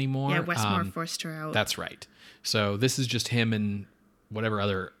Universal anymore. Yeah, Westmore forced her out. That's right. So this is just him and whatever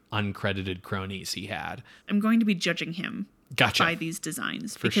other uncredited cronies he had. I'm going to be judging him Gotcha. by these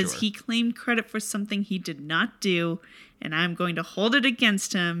designs For because sure. he claimed credit for something he did not do, and I'm going to hold it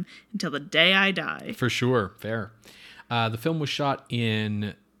against him until the day I die. For sure. Fair. The film was shot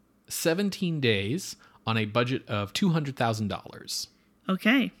in 17 days on a budget of $200,000.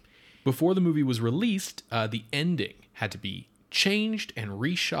 Okay. Before the movie was released, the ending had to be changed and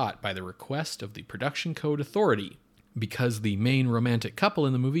reshot by the request of the Production Code Authority because the main romantic couple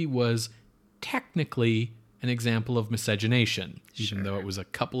in the movie was technically an example of miscegenation, even though it was a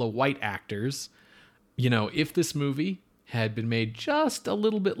couple of white actors. You know, if this movie had been made just a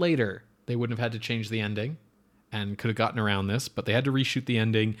little bit later, they wouldn't have had to change the ending and could have gotten around this, but they had to reshoot the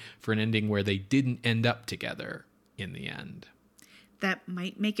ending for an ending where they didn't end up together in the end. That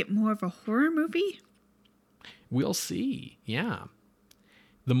might make it more of a horror movie? We'll see, yeah.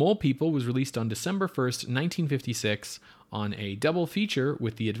 The Mole People was released on December 1st, 1956 on a double feature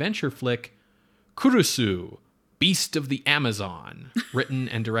with the adventure flick Kurusu, Beast of the Amazon, written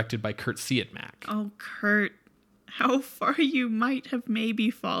and directed by Kurt Siodmak. Oh, Kurt, how far you might have maybe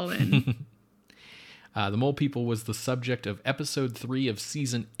fallen. The Mole People was the subject of episode 3 of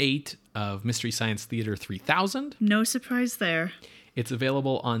season 8 of Mystery Science Theater 3000. No surprise there. It's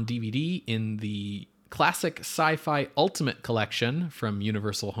available on DVD in the Classic Sci-Fi Ultimate Collection from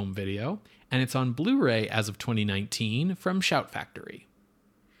Universal Home Video, and it's on Blu-ray as of 2019 from Shout Factory.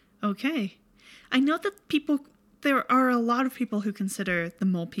 Okay. I know that there are a lot of people who consider The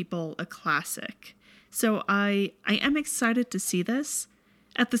Mole People a classic. So I am excited to see this.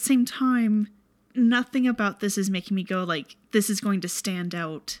 At the same time, nothing about this is making me go like, this is going to stand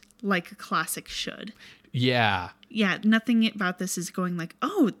out like a classic should. Yeah. Yeah, nothing about this is going like,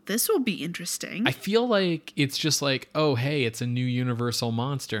 oh, this will be interesting. I feel like it's just like, oh, hey, it's a new Universal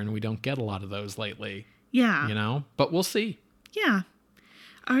monster, and we don't get a lot of those lately. Yeah. You know? But we'll see. Yeah.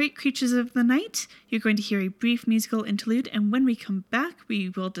 All right, creatures of the night, you're going to hear a brief musical interlude, and when we come back, we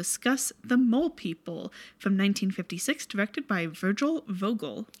will discuss The Mole People from 1956, directed by Virgil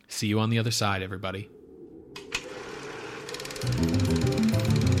Vogel. See you on the other side, everybody.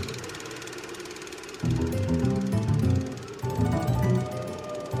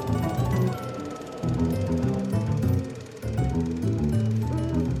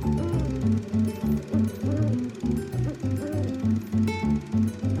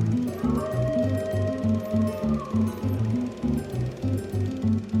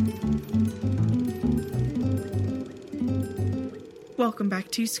 Welcome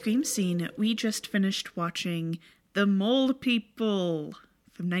back to Scream Scene. We just finished watching The Mole People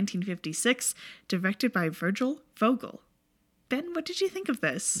from 1956, directed by Virgil Vogel. Ben, what did you think of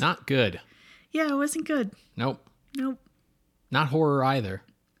this? Not good. Yeah, it wasn't good. Nope. Nope. Not horror either.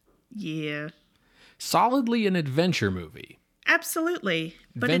 Yeah. Solidly an adventure movie. Absolutely.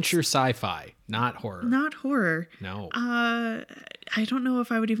 But Adventure sci-fi, not horror. not horror. No. I don't know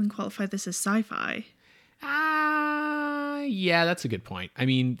if I would even qualify this as sci-fi. Yeah, that's a good point. I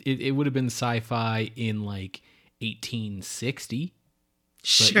mean, it would have been sci-fi in like 1860.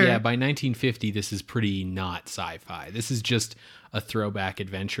 Sure. But yeah, by 1950, this is pretty not sci-fi. This is just a throwback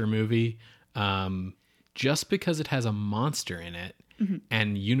adventure movie. Just because it has a monster in it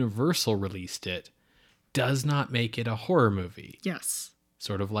and Universal released it does not make it a horror movie. Yes.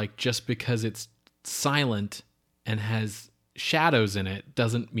 Sort of like just because it's silent and has shadows in it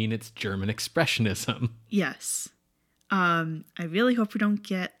doesn't mean it's German expressionism. Yes. I really hope we don't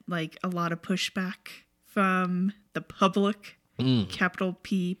get like a lot of pushback from the public, capital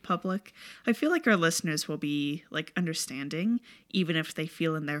P public. I feel like our listeners will be like understanding, even if they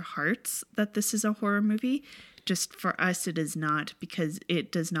feel in their hearts that this is a horror movie. Just for us, it is not, because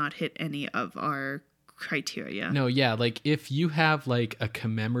it does not hit any of our criteria. No, yeah, like if you have like a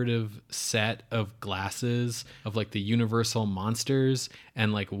commemorative set of glasses of like the Universal monsters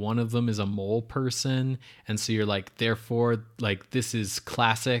and like one of them is a mole person, and so you're like, therefore like this is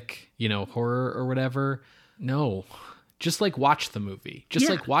classic, you know, horror or whatever. No. Just like watch the movie. Just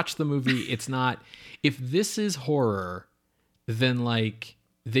like watch the movie. It's not, if this is horror, then like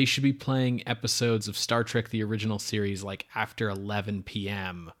they should be playing episodes of Star Trek the original series like after 11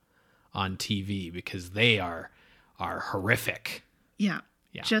 p.m. on TV, because they are horrific. Yeah.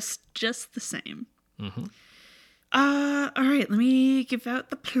 Just the same. Mm-hmm. All right, let me give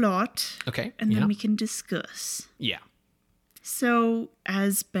out the plot. Okay. And then we can discuss. Yeah. So,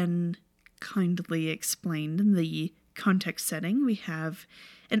 as been kindly explained in the context setting, we have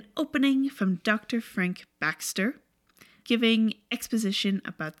an opening from Dr. Frank Baxter, giving exposition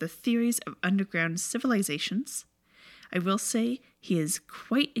about the theories of underground civilizations. I will say he is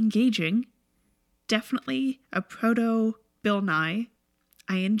quite engaging. Definitely a proto Bill Nye.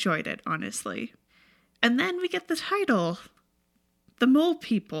 I enjoyed it, honestly. And then we get the title, The Mole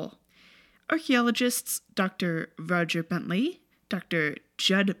People. Archaeologists Dr. Roger Bentley, Dr.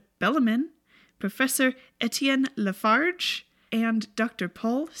 Judd Bellarmine, Professor Etienne Lafarge, and Dr.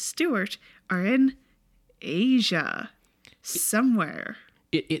 Paul Stewart are in Asia. Somewhere.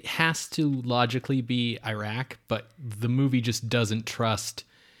 it has to logically be Iraq, but the movie just doesn't trust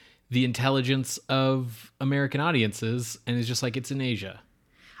the intelligence of American audiences, and is just like, it's in Asia.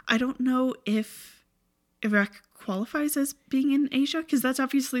 I don't know if Iraq qualifies as being in Asia, because that's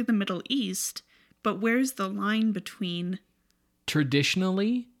obviously the Middle East, but where's the line between...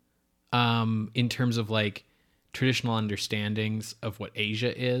 Traditionally, in terms of like traditional understandings of what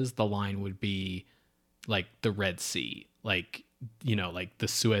Asia is, the line would be like the Red Sea, like, you know, like the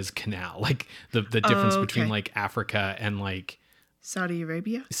Suez Canal, like the difference between like Africa and like Saudi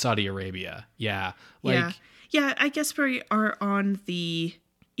Arabia. Yeah. Like, yeah, I guess we are on the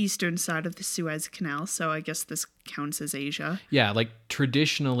eastern side of the Suez Canal, so I guess this counts as Asia. Yeah, like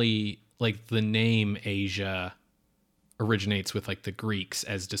traditionally, like the name Asia originates with like the Greeks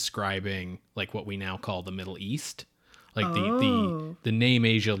as describing like what we now call the Middle East. Like the name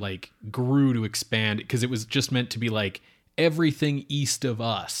Asia like grew to expand because it was just meant to be like everything east of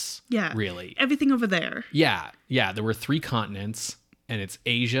us. Yeah. Really. Everything over there. Yeah. Yeah. There were 3 continents, and it's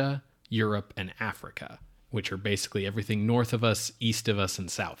Asia, Europe, and Africa, which are basically everything north of us, east of us, and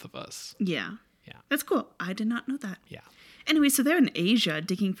south of us. Yeah. Yeah. That's cool. I did not know that. Yeah. Anyway, so they're in Asia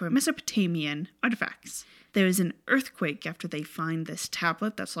digging for Mesopotamian artifacts. There is an earthquake after they find this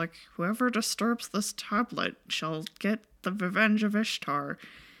tablet that's like, whoever disturbs this tablet shall get the revenge of Ishtar.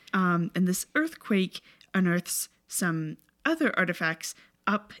 And this earthquake unearths some other artifacts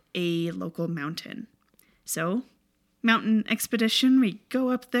up a local mountain. So, mountain expedition, we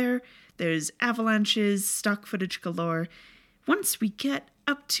go up there. There's avalanches, stock footage galore. Once we get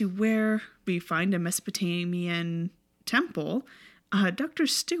up to where we find a Mesopotamian temple, Dr.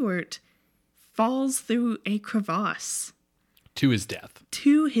 Stewart falls through a crevasse. To his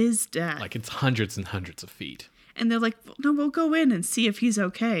death. Like it's hundreds and hundreds of feet. And they're like, no, we'll go in and see if he's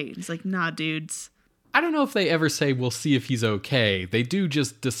okay. And he's like, nah, dudes. I don't know if they ever say, we'll see if he's okay. They do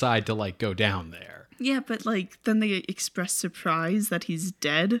just decide to like go down there. Yeah, but like then they express surprise that he's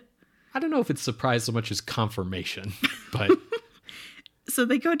dead. I don't know if it's surprise so much as confirmation, but... So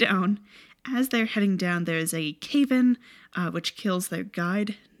they go down. As they're heading down, there's a cave-in, which kills their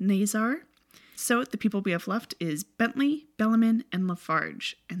guide, Nazar. So the people we have left is Bentley, Bellarmine, and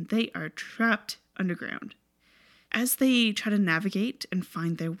Lafarge, and they are trapped underground. As they try to navigate and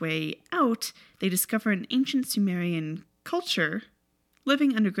find their way out, they discover an ancient Sumerian culture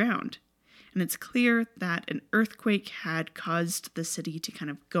living underground. And it's clear that an earthquake had caused the city to kind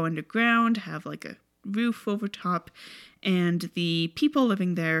of go underground, have like a roof over top, and the people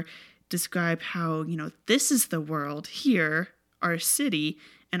living there describe how, you know, this is the world here, our city,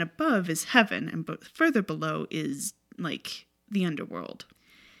 and above is heaven, and further below is like the underworld.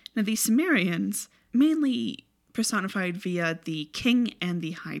 Now these Sumerians, mainly personified via the king and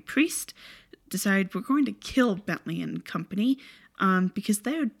the high priest, decide we're going to kill Bentley and company because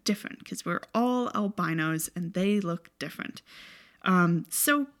they're different, because we're all albinos and they look different.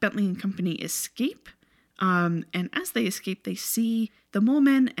 So Bentley and company escape, and as they escape, they see the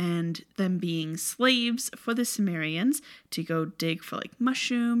Molemen and them being slaves for the Sumerians to go dig for like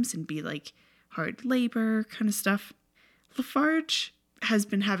mushrooms and be like hard labor kind of stuff. Lafarge has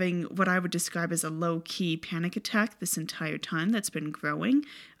been having what I would describe as a low-key panic attack this entire time that's been growing.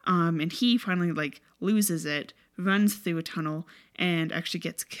 And he finally like loses it, runs through a tunnel, and actually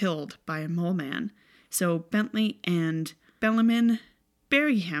gets killed by a mole man. So Bentley and Bellarmine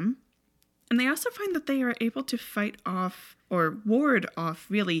bury him. And they also find that they are able to fight off, or ward off,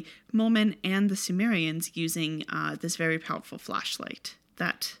 really, Molemen and the Sumerians using this very powerful flashlight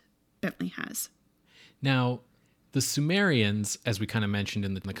that Bentley has. Now, the Sumerians, as we kind of mentioned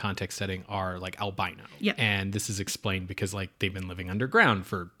in the context setting, are like albino. Yeah. And this is explained because like they've been living underground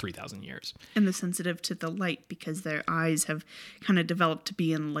for 3,000 years. And they're sensitive to the light because their eyes have kind of developed to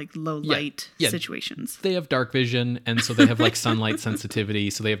be in like low light situations. They have dark vision, and so they have like sunlight sensitivity,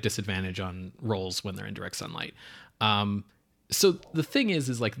 so they have disadvantage on rolls when they're in direct sunlight. So the thing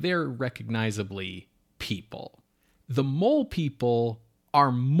is like they're recognizably people. The mole people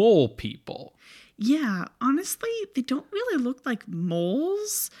are mole people. Yeah, honestly, they don't really look like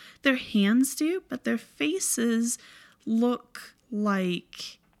moles. Their hands do, but their faces look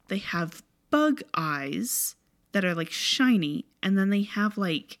like they have bug eyes that are like shiny, and then they have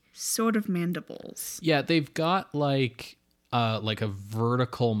like sort of mandibles. Yeah, they've got like a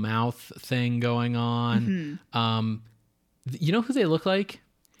vertical mouth thing going on. Mm-hmm. You know who they look like?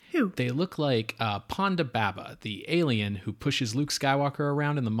 Who? They look like Ponda Baba, the alien who pushes Luke Skywalker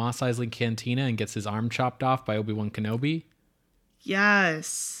around in the Mos Eisley Cantina and gets his arm chopped off by Obi-Wan Kenobi.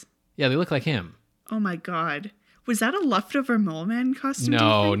 Yes. Yeah, they look like him. Oh my god. Was that a leftover Mole Man costume?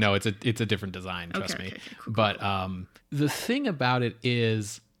 No, it's a different design, trust me. Okay, cool. But the thing about it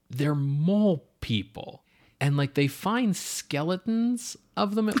is they're mole people. And like they find skeletons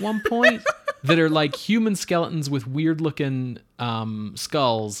of them at one point that are like human skeletons with weird looking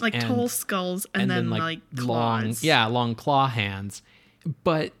skulls. Like tall skulls and then like claws. long claw hands.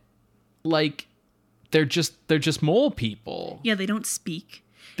 But like they're just mole people. Yeah, they don't speak.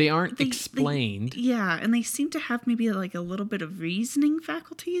 They aren't explained. Yeah, and they seem to have maybe like a little bit of reasoning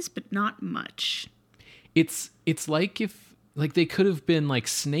faculties, but not much. It's like if like they could have been like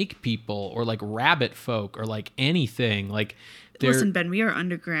snake people or like rabbit folk or like anything. Like listen, Ben, we are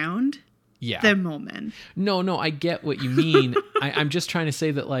underground. Yeah. They're mole men. No, I get what you mean. I'm just trying to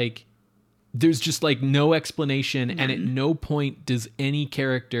say that like there's just like no explanation, and at no point does any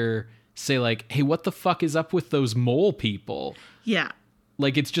character say like, hey, what the fuck is up with those mole people? Yeah.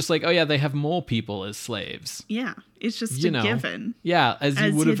 Like, it's just like, oh yeah, they have mole people as slaves. Yeah. It's just a given. Yeah, as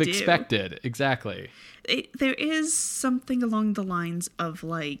you would have expected. Exactly. There is something along the lines of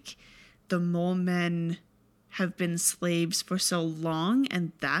like the mole men have been slaves for so long,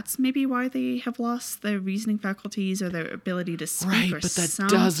 and that's maybe why they have lost their reasoning faculties or their ability to speak, right, or but that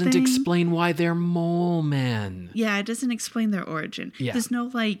something. doesn't explain why they're mole men. Yeah, it doesn't explain their origin. Yeah. There's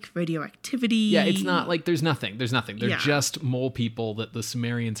no like radioactivity. Yeah, it's not like there's nothing. They're Yeah. just mole people that the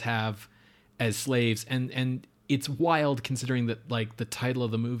Sumerians have as slaves, and it's wild considering that like the title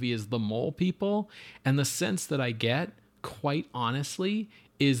of the movie is The Mole People, and the sense that I get, quite honestly,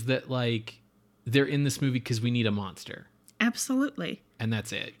 is that like they're in this movie because we need a monster. Absolutely. And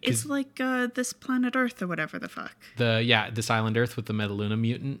that's it. It's like this planet Earth or whatever the fuck. This island Earth with the Metaluna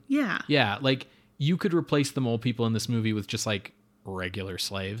mutant. Yeah. Yeah, like you could replace the mole people in this movie with just like regular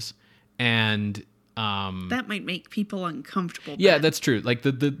slaves, and that might make people uncomfortable. Yeah, Ben. that's true. Like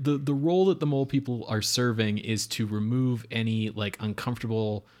the role that the mole people are serving is to remove any like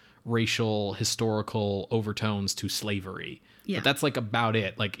uncomfortable racial historical overtones to slavery. Yeah. But that's like about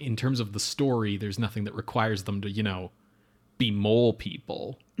it. Like in terms of the story, there's nothing that requires them to, be mole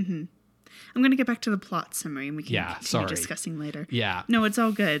people. Mm-hmm. I'm going to get back to the plot summary and we can continue sorry. discussing later. Yeah. No, it's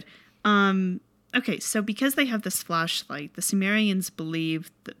all good. Okay, so because they have this flashlight, the Sumerians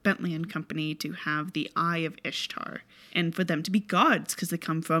believe that Bentley and Company to have the Eye of Ishtar, and for them to be gods because they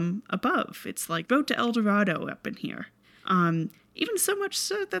come from above. It's like Road to El Dorado up in here. Even so much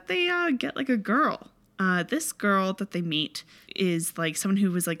so that they get like a girl. This girl that they meet is like someone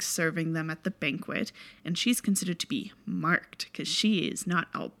who was like serving them at the banquet, and she's considered to be marked because she is not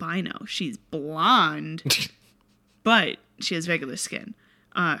albino. She's blonde, but she has regular skin.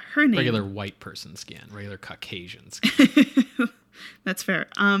 Her name... Regular white person skin. Regular Caucasian skin. That's fair.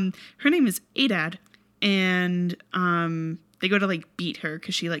 Her name is Adad, and they go to like beat her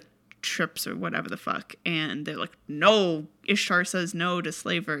because she like trips or whatever the fuck, and they're like, no, Ishtar says no to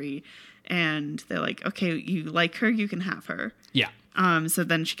slavery, and they're like, okay, you like her, you can have her. Yeah. So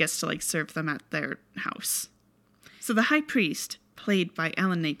then she gets to like serve them at their house. So the high priest, played by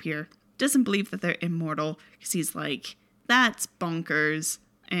Alan Napier, doesn't believe that they're immortal because he's like, that's bonkers,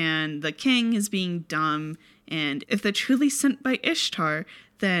 and the king is being dumb, and if they're truly sent by Ishtar,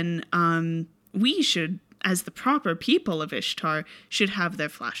 then we should, as the proper people of Ishtar, should have their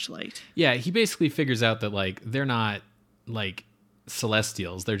flashlight. Yeah, he basically figures out that like they're not like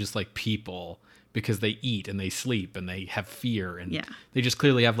celestials, they're just like people because they eat and they sleep and they have fear, and they just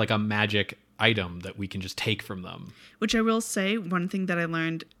clearly have like a magic item that we can just take from them. Which I will say, one thing that I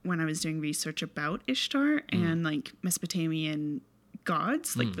learned when I was doing research about Ishtar and like Mesopotamian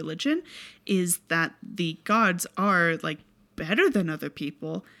gods, like religion, is that the gods are like better than other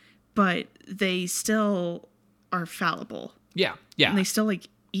people, but they still are fallible. Yeah. Yeah. And they still like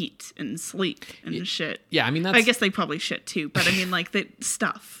eat and sleep and shit. Yeah, I mean, that's... I guess they probably shit too, but I mean like the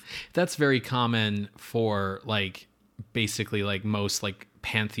stuff. That's very common for like basically like most like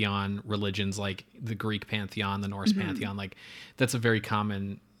pantheon religions, like the Greek pantheon, the Norse pantheon, like that's a very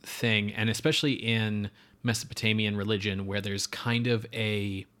common thing. And especially in Mesopotamian religion, where there's kind of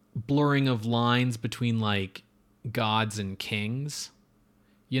a blurring of lines between like gods and kings,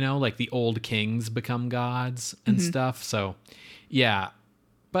 like the old kings become gods and stuff. So yeah,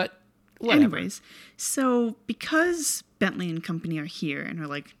 but whatever. Anyways, so because Bentley and Company are here and are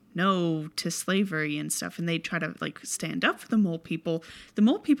like, no to slavery and stuff, and they try to like stand up for the mole people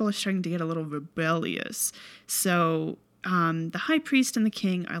are starting to get a little rebellious. So the high priest and the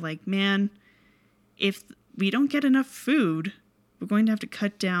king are like, man, if we don't get enough food, we're going to have to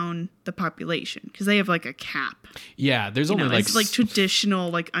cut down the population, because they have like a cap. Yeah, there's only like it's like traditional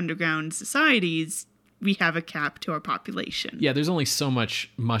like underground societies, we have a cap to our population. Yeah, there's only so much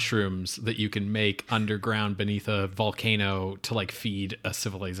mushrooms that you can make underground beneath a volcano to like feed a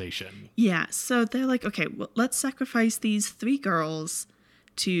civilization. Yeah, so they're like, okay, well, let's sacrifice these 3 girls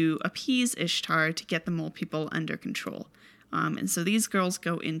to appease Ishtar to get the mole people under control. And so these girls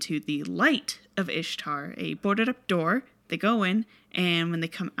go into the light of Ishtar, a boarded up door. They go in, and when they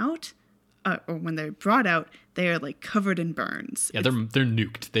come out, or when they're brought out, they are like covered in burns. Yeah, they're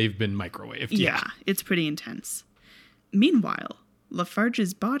nuked. They've been microwaved. Yeah, it's pretty intense. Meanwhile,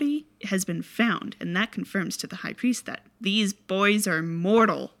 Lafarge's body has been found, and that confirms to the high priest that these boys are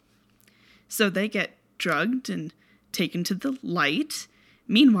mortal. So they get drugged and taken to the light.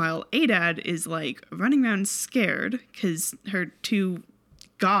 Meanwhile, Adad is like running around scared because her 2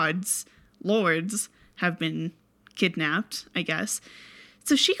 gods, lords, have been kidnapped, I guess.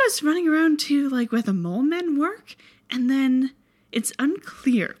 So she goes running around to like where the mole men work, and then it's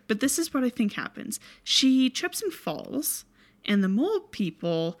unclear, but this is what I think happens. She trips and falls, and the mole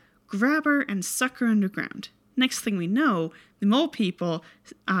people grab her and suck her underground. Next thing we know, the mole people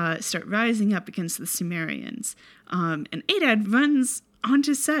start rising up against the Sumerians, and Adad runs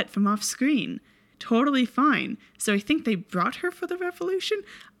onto set from off screen. Totally fine. So I think they brought her for the revolution?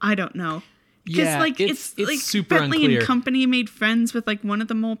 I don't know. Because Yeah, like it's like super Bentley unclear. and company made friends with like one of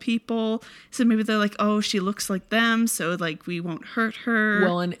the mole people, so maybe they're like, oh, she looks like them, so like we won't hurt her.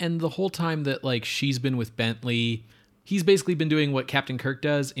 Well, and the whole time that like she's been with Bentley, he's basically been doing what Captain Kirk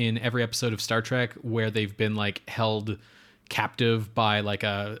does in every episode of Star Trek, where they've been like held captive by like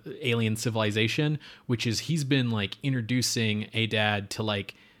a alien civilization, which is he's been like introducing Adad to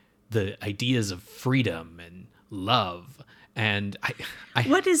like the ideas of freedom and love. And I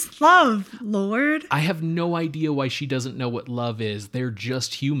What is love, Lord? I have no idea why she doesn't know what love is. They're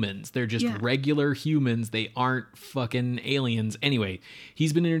just humans. They're just Yeah. regular humans. They aren't fucking aliens. Anyway,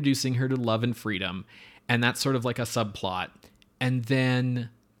 he's been introducing her to love and freedom, and that's sort of like a subplot. And then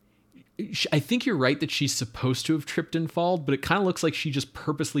I think you're right that she's supposed to have tripped and fallen, but it kind of looks like she just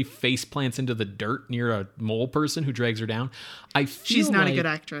purposely face plants into the dirt near a mole person who drags her down. I feel She's not a like- good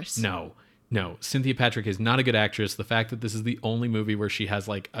actress. No, Cynthia Patrick is not a good actress. The fact that this is the only movie where she has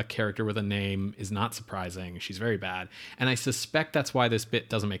like a character with a name is not surprising. She's very bad. And I suspect that's why this bit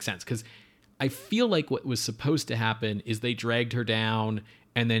doesn't make sense, because I feel like what was supposed to happen is they dragged her down,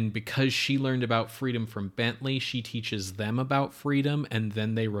 and then because she learned about freedom from Bentley, she teaches them about freedom, and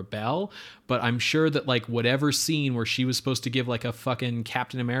then they rebel. But I'm sure that like whatever scene where she was supposed to give like a fucking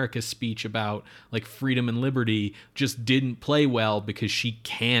Captain America speech about like freedom and liberty just didn't play well because she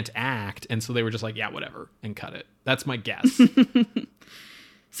can't act, and so they were just like, yeah, whatever, and cut it. That's my guess.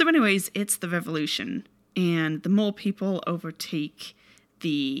 So anyways, it's the revolution, and the mole people overtake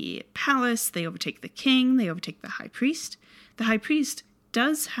the palace, they overtake the king, they overtake the high priest. The high priest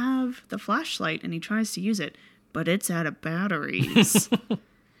does have the flashlight, and he tries to use it, but it's out of batteries.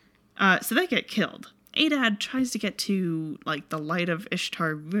 So they get killed. Adad tries to get to like the light of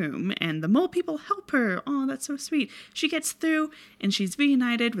Ishtar room, and the mole people help her. Oh, that's so sweet. She gets through, and she's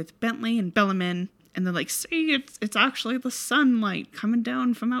reunited with Bentley and Bellaman, and they're like, see, it's actually the sunlight coming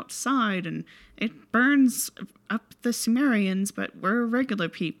down from outside, and it burns up the Sumerians, but we're regular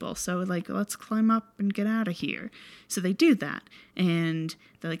people, so like, let's climb up and get out of here. So they do that, and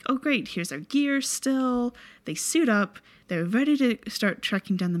they're like, oh great, here's our gear still. They suit up, they're ready to start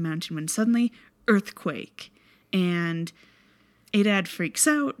trekking down the mountain when suddenly, earthquake. And Adad freaks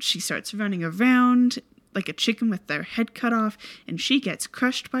out, she starts running around like a chicken with their head cut off, and she gets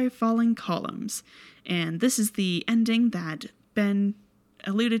crushed by falling columns. And this is the ending that Ben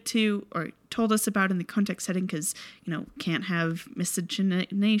alluded to or told us about in the context setting, because, you know, can't have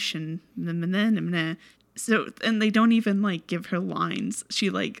miscegenation. So, and they don't even like give her lines. She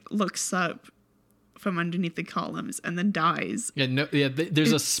like looks up from underneath the columns and then dies.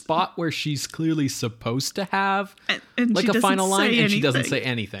 There's a spot where she's clearly supposed to have And like she a final doesn't line, say and she doesn't anything. say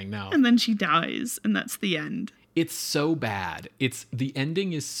anything. No. And then she dies, and that's the end. It's so bad. The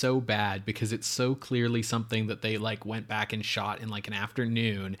ending is so bad because it's so clearly something that they like went back and shot in like an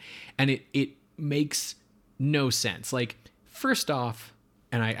afternoon, and it makes no sense. Like, first off,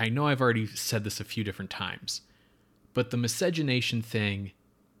 and I know I've already said this a few different times, but the miscegenation thing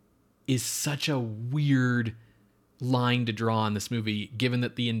is such a weird line to draw in this movie, given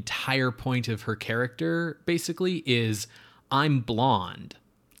that the entire point of her character basically is, I'm blonde.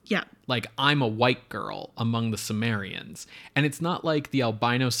 Yeah. Like, I'm a white girl among the Sumerians. And it's not like the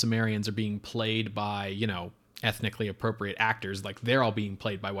albino Sumerians are being played by, you know, ethnically appropriate actors. Like, they're all being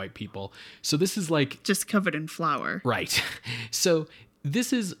played by white people. So this is like... just covered in flour. Right. So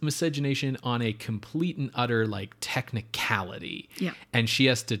this is miscegenation on a complete and utter, like, technicality. Yeah. And she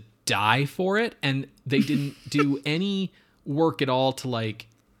has to die for it, and they didn't do any work at all to like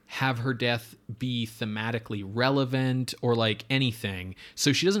have her death be thematically relevant or like anything.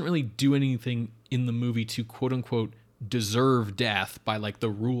 So she doesn't really do anything in the movie to quote unquote deserve death by like the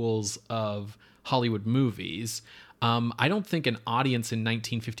rules of Hollywood movies. I don't think an audience in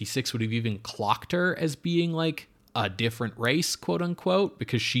 1956 would have even clocked her as being like a different race, quote unquote,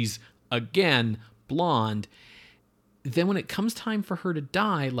 because she's again blonde. Then when it comes time for her to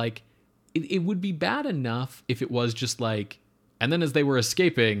die, like it would be bad enough if it was just like, and then as they were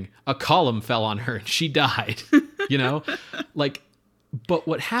escaping, a column fell on her and she died, you know, like, but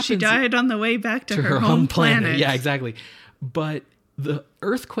what happens? She died on the way back to her home planet. Yeah, exactly. But the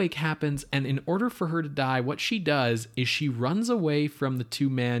earthquake happens, and in order for her to die, what she does is she runs away from the two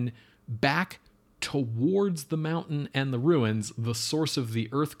men back towards the mountain and the ruins, the source of the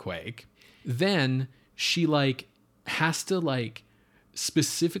earthquake. Then she like has to like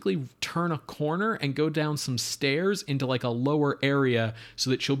specifically turn a corner and go down some stairs into like a lower area so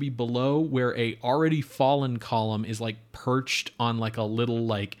that she'll be below where a already fallen column is like perched on like a little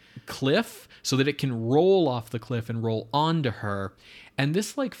like cliff so that it can roll off the cliff and roll onto her. And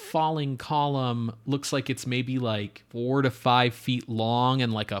this like falling column looks like it's maybe like 4 to 5 feet long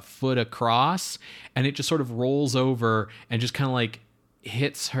and like a foot across, and it just sort of rolls over and just kind of like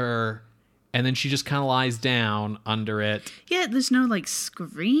hits her. And then she just kind of lies down under it. Yeah, there's no like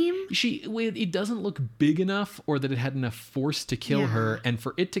scream. It doesn't look big enough or that it had enough force to kill her. And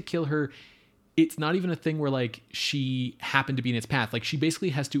for it to kill her, it's not even a thing where like she happened to be in its path. Like she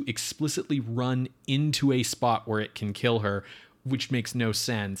basically has to explicitly run into a spot where it can kill her, which makes no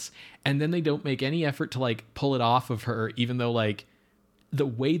sense. And then they don't make any effort to like pull it off of her, even though like the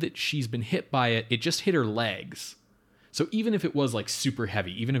way that she's been hit by it, it just hit her legs. So even if it was like super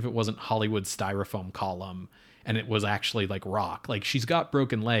heavy, even if it wasn't Hollywood styrofoam column and it was actually like rock, like she's got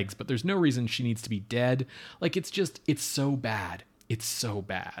broken legs, but there's no reason she needs to be dead. Like it's so bad. It's so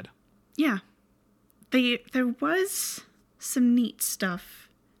bad. Yeah. There was some neat stuff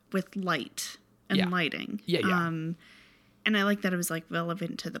with light and lighting. Yeah. And I like that it was like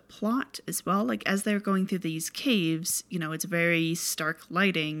relevant to the plot as well. Like as they're going through these caves, you know, it's very stark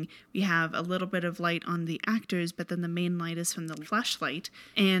lighting. We have a little bit of light on the actors, but then the main light is from the flashlight.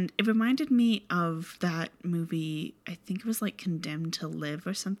 And it reminded me of that movie, I think it was like Condemned to Live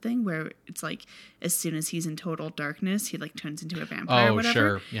or something, where it's like as soon as he's in total darkness, he like turns into a vampire or whatever.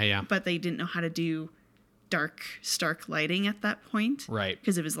 Sure. Yeah. But they didn't know how to do dark, stark lighting at that point. Right.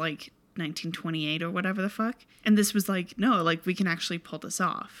 Because it was like 1928 or whatever the fuck. And this was like, no, like we can actually pull this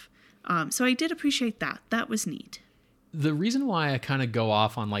off. So I did appreciate that. That was neat. The reason why I kind of go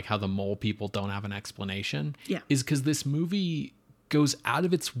off on like how the mole people don't have an explanation is because this movie goes out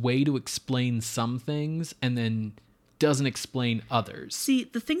of its way to explain some things and then doesn't explain others. See,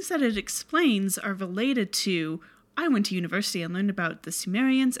 the things that it explains are related to, I went to university and learned about the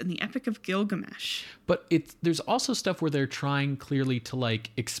Sumerians and the Epic of Gilgamesh. But there's also stuff where they're trying clearly to like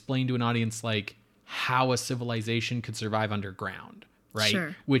explain to an audience like how a civilization could survive underground, right?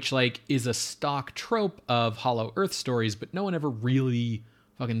 Sure. Which like is a stock trope of Hollow Earth stories, but no one ever really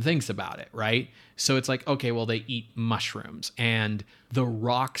fucking thinks about it, right? So it's like, okay, well, they eat mushrooms and the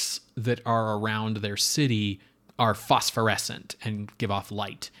rocks that are around their city are phosphorescent and give off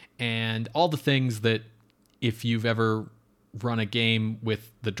light, and all the things that if you've ever run a game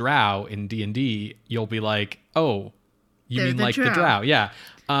with the Drow in D&D, you'll be like, oh, you mean like the Drow. Yeah.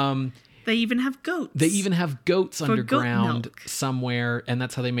 They even have goats. They even have goats underground goat somewhere, and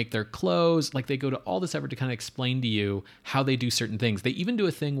that's how they make their clothes. Like they go to all this effort to kind of explain to you how they do certain things. They even do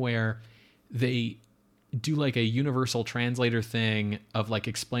a thing where they do like a universal translator thing of like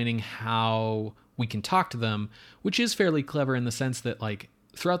explaining how we can talk to them, which is fairly clever in the sense that like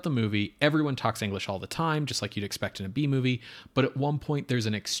throughout the movie, everyone talks English all the time, just like you'd expect in a B movie. But at one point, there's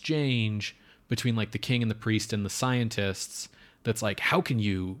an exchange between like the king and the priest and the scientists that's like, how can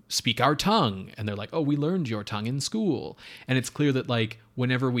you speak our tongue? And they're like, oh, we learned your tongue in school. And it's clear that like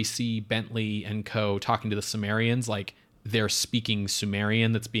whenever we see Bentley and co talking to the Sumerians, like they're speaking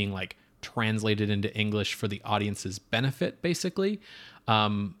Sumerian that's being like translated into English for the audience's benefit, basically.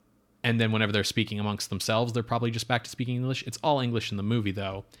 And then whenever they're speaking amongst themselves, they're probably just back to speaking English. It's all English in the movie,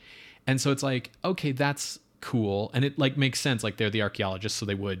 though. And so it's like, okay, that's cool. And it like makes sense. Like they're the archaeologists, so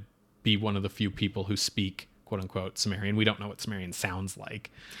they would be one of the few people who speak, quote unquote, Sumerian. We don't know what Sumerian sounds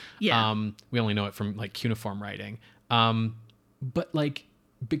like. Yeah. We only know it from like cuneiform writing. But like,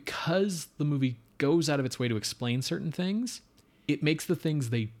 because the movie goes out of its way to explain certain things, it makes the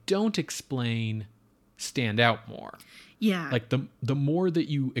things they don't explain stand out more. Yeah. Like the more that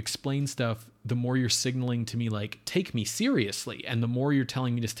you explain stuff, the more you're signaling to me like, take me seriously. And the more you're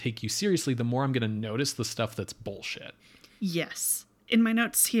telling me to take you seriously, the more I'm going to notice the stuff that's bullshit. Yes. In my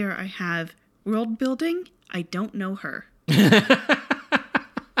notes here, I have world building. I don't know her.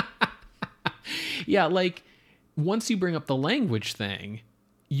 Yeah, like once you bring up the language thing,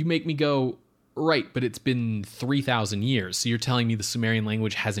 you make me go, right, but it's been 3,000 years. So you're telling me the Sumerian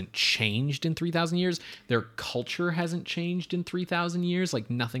language hasn't changed in 3,000 years? Their culture hasn't changed in 3,000 years? Like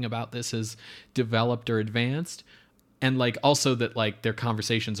nothing about this has developed or advanced? And like also that like their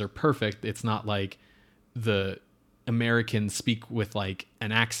conversations are perfect. It's not like the Americans speak with like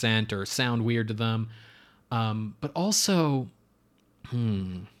an accent or sound weird to them. But also,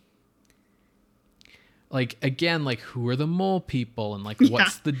 like again, like who are the mole people and like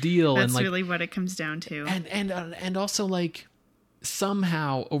what's the deal? That's and like really what it comes down to. and also like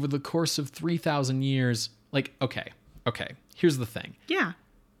somehow over the course of 3,000 years, like okay, here's the thing. Yeah.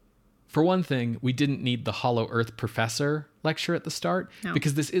 For one thing, we didn't need the Hollow Earth professor lecture at the start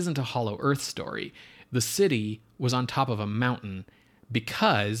because this isn't a Hollow Earth story. The city was on top of a mountain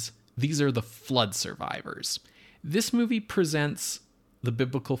because these are the flood survivors. This movie presents the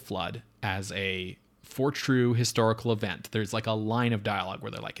biblical flood as a for true historical event. There's like a line of dialogue where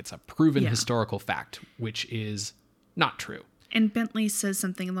they're like, it's a proven historical fact, which is not true. And Bentley says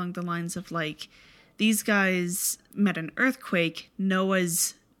something along the lines of like, these guys met an earthquake,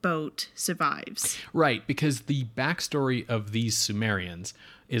 Noah's boat survives. Right, because the backstory of these Sumerians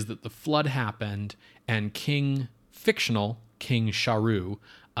is that the flood happened and fictional King Sharu,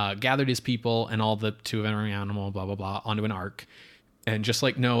 gathered his people and all the two of every animal, blah, blah, blah, onto an ark. And just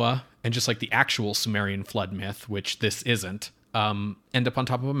like Noah, and just like the actual Sumerian flood myth, which this isn't, end up on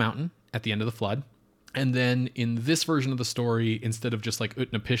top of a mountain at the end of the flood. And then in this version of the story, instead of just like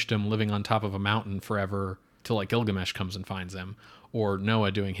Utnapishtim living on top of a mountain forever till like Gilgamesh comes and finds him, or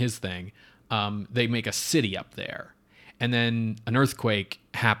Noah doing his thing, they make a city up there. And then an earthquake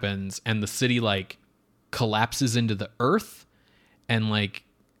happens and the city like collapses into the earth and like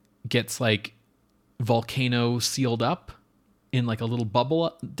gets like volcano sealed up in like a little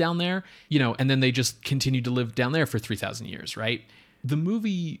bubble down there, you know, and then they just continued to live down there for 3,000 years, right? The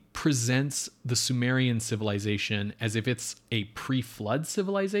movie presents the Sumerian civilization as if it's a pre-flood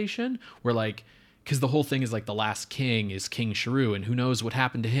civilization where like, because the whole thing is like the last king is King Sharu and who knows what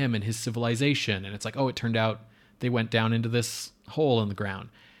happened to him and his civilization. And it's like, oh, it turned out they went down into this hole in the ground.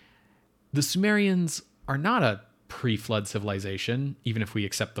 The Sumerians are not a pre-flood civilization, even if we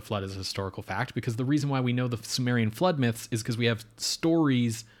accept the flood as a historical fact, because the reason why we know the Sumerian flood myths is because we have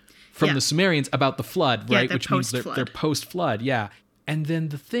stories from the Sumerians about the flood, right? Which means they're post-flood, yeah. And then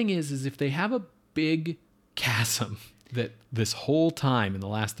the thing is if they have a big chasm that this whole time in the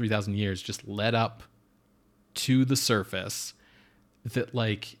last 3,000 years just led up to the surface that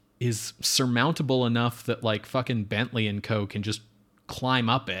like is surmountable enough that like fucking Bentley and co can just climb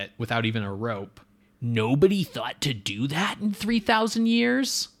up it without even a rope. Nobody thought to do that in 3,000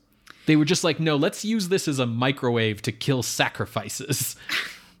 years. They were just like, no, let's use this as a microwave to kill sacrifices.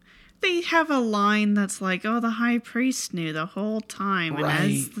 They have a line that's like, oh, the high priest knew the whole time. And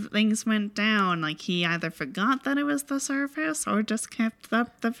as things went down, like he either forgot that it was the surface or just kept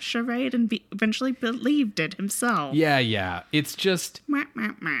up the charade and eventually believed it himself. Yeah. It's just,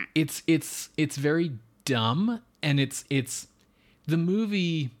 it's very dumb. And it's the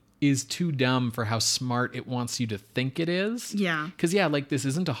movie is too dumb for how smart it wants you to think it is. Yeah. Because, like, this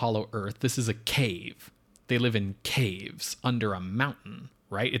isn't a hollow earth. This is a cave. They live in caves under a mountain,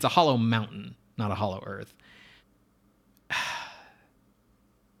 right? It's a hollow mountain, not a hollow earth.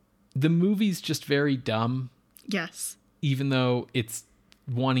 The movie's just very dumb. Yes. Even though it's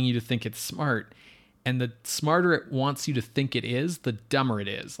wanting you to think it's smart. And the smarter it wants you to think it is, the dumber it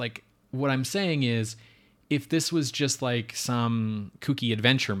is. Like, what I'm saying is, if this was just like some kooky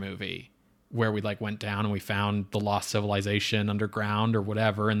adventure movie where we like went down and we found the lost civilization underground or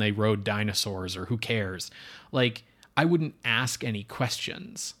whatever, and they rode dinosaurs or who cares, like I wouldn't ask any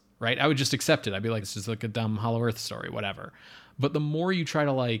questions, right? I would just accept it. I'd be like, this is like a dumb Hollow Earth story, whatever. But the more you try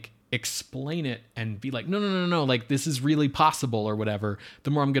to like explain it and be like, no, like this is really possible or whatever, the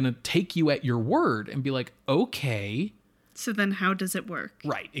more I'm going to take you at your word and be like, okay. So then how does it work?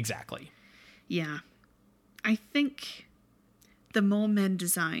 Right, exactly. Yeah. I think the mole men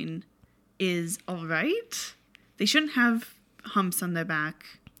design is all right. They shouldn't have humps on their back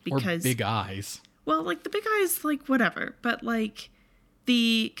because... Or big eyes. Well, like the big eyes, like whatever. But like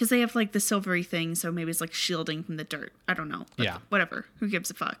because they have like the silvery thing, so maybe it's like shielding from the dirt. I don't know. But whatever. Who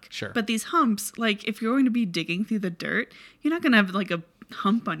gives a fuck? Sure. But these humps, like if you're going to be digging through the dirt, you're not going to have like a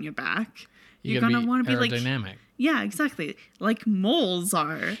hump on your back. You're gotta going to want to be like... aerodynamic. Yeah, exactly. Like moles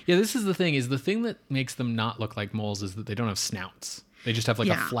are. Yeah, this is the thing, is the thing that makes them not look like moles is that they don't have snouts. They just have like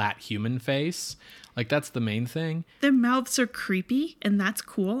a flat human face. Like, that's the main thing. Their mouths are creepy, and that's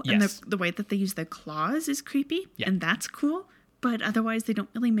cool. Yes. And the way that they use their claws is creepy, and that's cool. But otherwise, they don't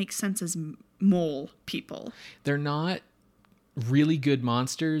really make sense as mole people. They're not really good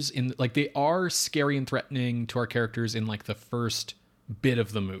monsters. Like, they are scary and threatening to our characters in like the first bit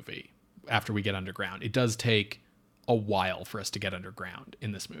of the movie after we get underground. It does take a while for us to get underground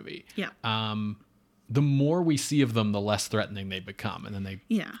in this movie. Yeah. The more we see of them, the less threatening they become. And then they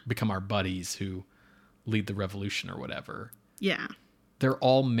become our buddies who lead the revolution or whatever. Yeah. They're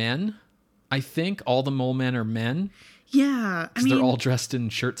all men. I think all the mole men are men. Yeah. Because they're all dressed in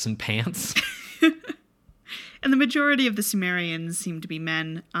shirts and pants. And the majority of the Sumerians seem to be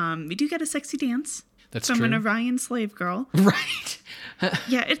men. We do get a sexy dance. That's from true. an Orion slave girl. Right.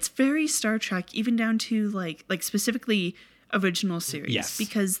 Yeah, it's very Star Trek, even down to like specifically original series. Yes.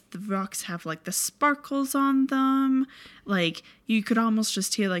 Because the rocks have like the sparkles on them. Like you could almost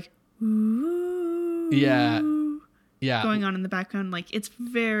just hear like ooh. Yeah. Going on in the background. Like it's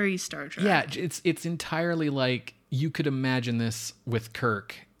very Star Trek. Yeah, it's entirely like you could imagine this with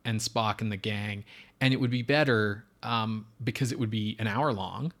Kirk and Spock and the gang, and it would be better because it would be an hour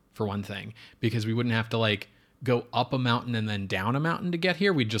long. For one thing, because we wouldn't have to like go up a mountain and then down a mountain to get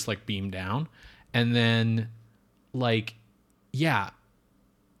here. We'd just like beam down. And then like, yeah,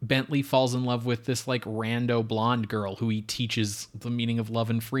 Bentley falls in love with this like rando blonde girl who he teaches the meaning of love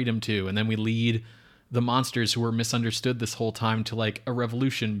and freedom to. And then we lead the monsters who were misunderstood this whole time to like a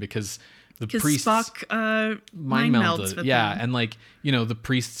revolution because the priests Spock mind melds with them. And like, you know, the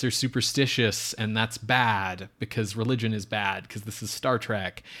priests are superstitious and that's bad because religion is bad because this is Star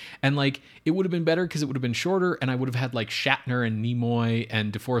Trek. And like, it would have been better because it would have been shorter and I would have had like Shatner and Nimoy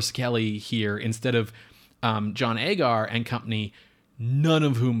and DeForest Kelly here instead of John Agar and company, none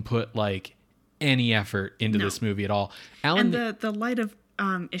of whom put like any effort into this movie at all. And the light of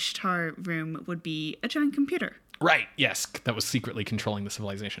Ishtar room would be a giant computer. Right. Yes. That was secretly controlling the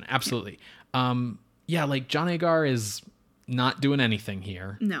civilization. Absolutely. Yeah. Like John Agar is not doing anything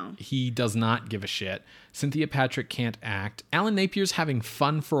here. No. He does not give a shit. Cynthia Patrick can't act. Alan Napier's having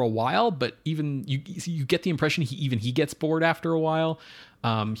fun for a while, but even you get the impression he gets bored after a while.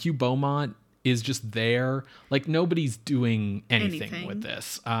 Hugh Beaumont is just there. Like nobody's doing anything with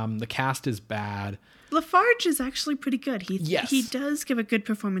this. The cast is bad. Lafarge is actually pretty good. Yes. He does give a good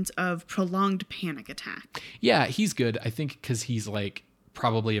performance of prolonged panic attack. Yeah, he's good. I think because he's like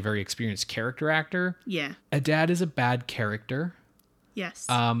probably a very experienced character actor. Yeah. Adad is a bad character. Yes.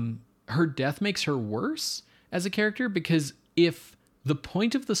 Her death makes her worse as a character because if the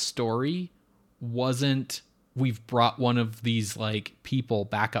point of the story wasn't we've brought one of these like people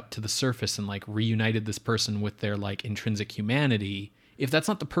back up to the surface and like reunited this person with their like intrinsic humanity, if that's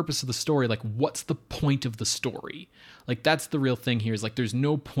not the purpose of the story, like what's the point of the story? Like that's the real thing here is like there's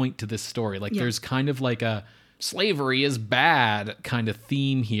no point to this story. Like there's kind of like a slavery is bad kind of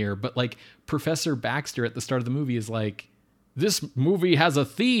theme here, but like Professor Baxter at the start of the movie is like, this movie has a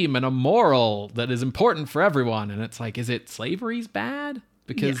theme and a moral that is important for everyone. And it's like, is it slavery's bad?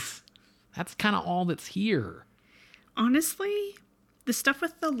 Because that's kind of all that's here. Honestly, the stuff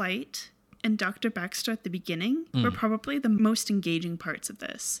with the light and Dr. Baxter at the beginning were probably the most engaging parts of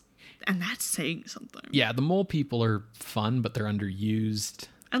this. And that's saying something. Yeah, the mole people are fun, but they're underused.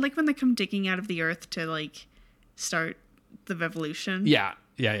 I like when they come digging out of the earth to like start the revolution. Yeah,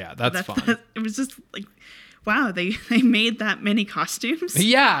 that's fun. It was just like, wow, they made that many costumes.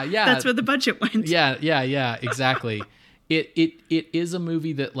 Yeah. That's where the budget went. Yeah, exactly. It is a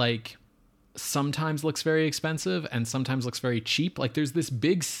movie that like sometimes looks very expensive and sometimes looks very cheap. Like there's this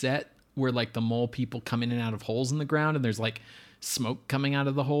big set where like the mole people come in and out of holes in the ground and there's like smoke coming out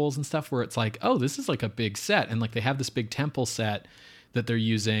of the holes and stuff where it's like, oh, this is like a big set. And like they have this big temple set that they're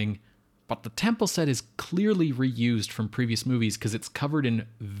using, but the temple set is clearly reused from previous movies because it's covered in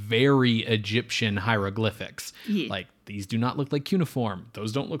very Egyptian hieroglyphics. Yeah. Like these do not look like cuneiform.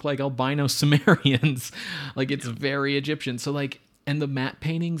 Those don't look like albino Sumerians. Like it's very Egyptian. So like, and the matte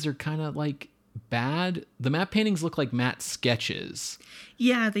paintings are kind of like bad. The matte paintings look like matte sketches.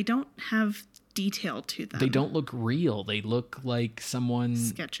 Yeah, they don't have detail to them. They don't look real. They look like someone...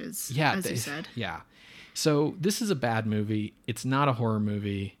 sketches, yeah, as you said. Yeah. So this is a bad movie. It's not a horror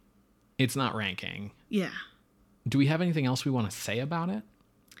movie. It's not ranking. Yeah. Do we have anything else we want to say about it?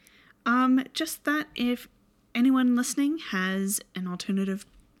 Just that if anyone listening has an alternative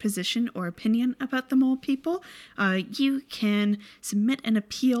position or opinion about the mole people, you can submit an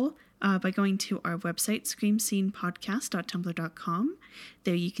appeal by going to our website, screamscenepodcast.tumblr.com.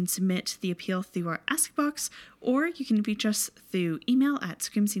 There you can submit the appeal through our Ask box, or you can reach us through email at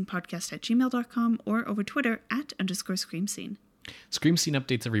screamscenepodcast@gmail.com or over Twitter @_screamscene. Scream Scene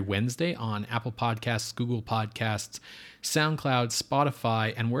updates every Wednesday on Apple Podcasts, Google Podcasts, SoundCloud,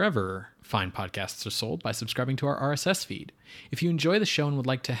 Spotify, and wherever fine podcasts are sold by subscribing to our RSS feed. If you enjoy the show and would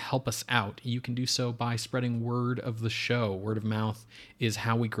like to help us out, you can do so by spreading word of the show. Word of mouth is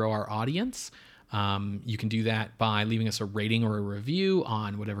how we grow our audience. You can do that by leaving us a rating or a review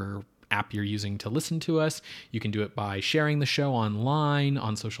on whatever app you're using to listen to us. You can do it by sharing the show online,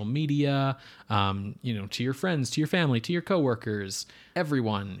 on social media, to your friends, to your family, to your coworkers.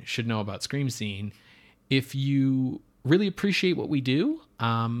 Everyone should know about Scream Scene. If you really appreciate what we do,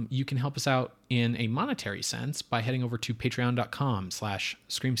 you can help us out in a monetary sense by heading over to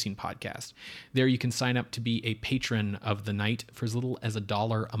patreon.com/screamscenepodcast. There you can sign up to be a patron of the night for as little as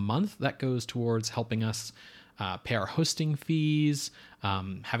 $1 a month. That goes towards helping us pay our hosting fees,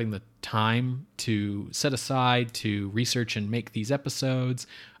 having the time to set aside to research and make these episodes.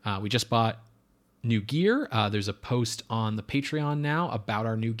 We just bought new gear. There's a post on the Patreon now about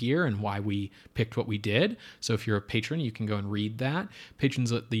our new gear and why we picked what we did. So if you're a patron, you can go and read that.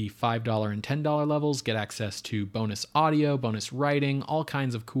 Patrons at the $5 and $10 levels get access to bonus audio, bonus writing, all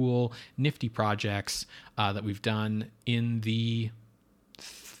kinds of cool, nifty projects that we've done in the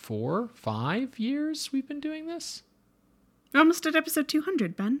 4-5 years we've been doing this. We're almost at episode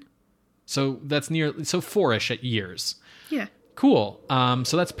 200, Ben. So that's so 4-ish at years. Yeah. Cool.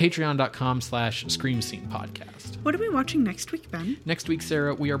 So that's patreon.com/screamscenepodcast. What are we watching next week, Ben? Next week,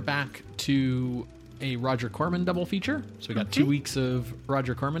 Sarah, we are back to a Roger Corman double feature. So we got 2 weeks of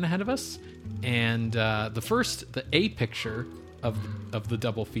Roger Corman ahead of us. And the A picture of the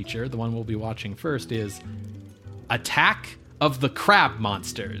double feature, the one we'll be watching first, is Attack of the Crab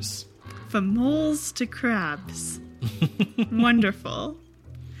Monsters. From moles to crabs. Wonderful.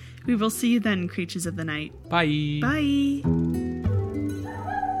 We will see you then, creatures of the night. Bye. Bye.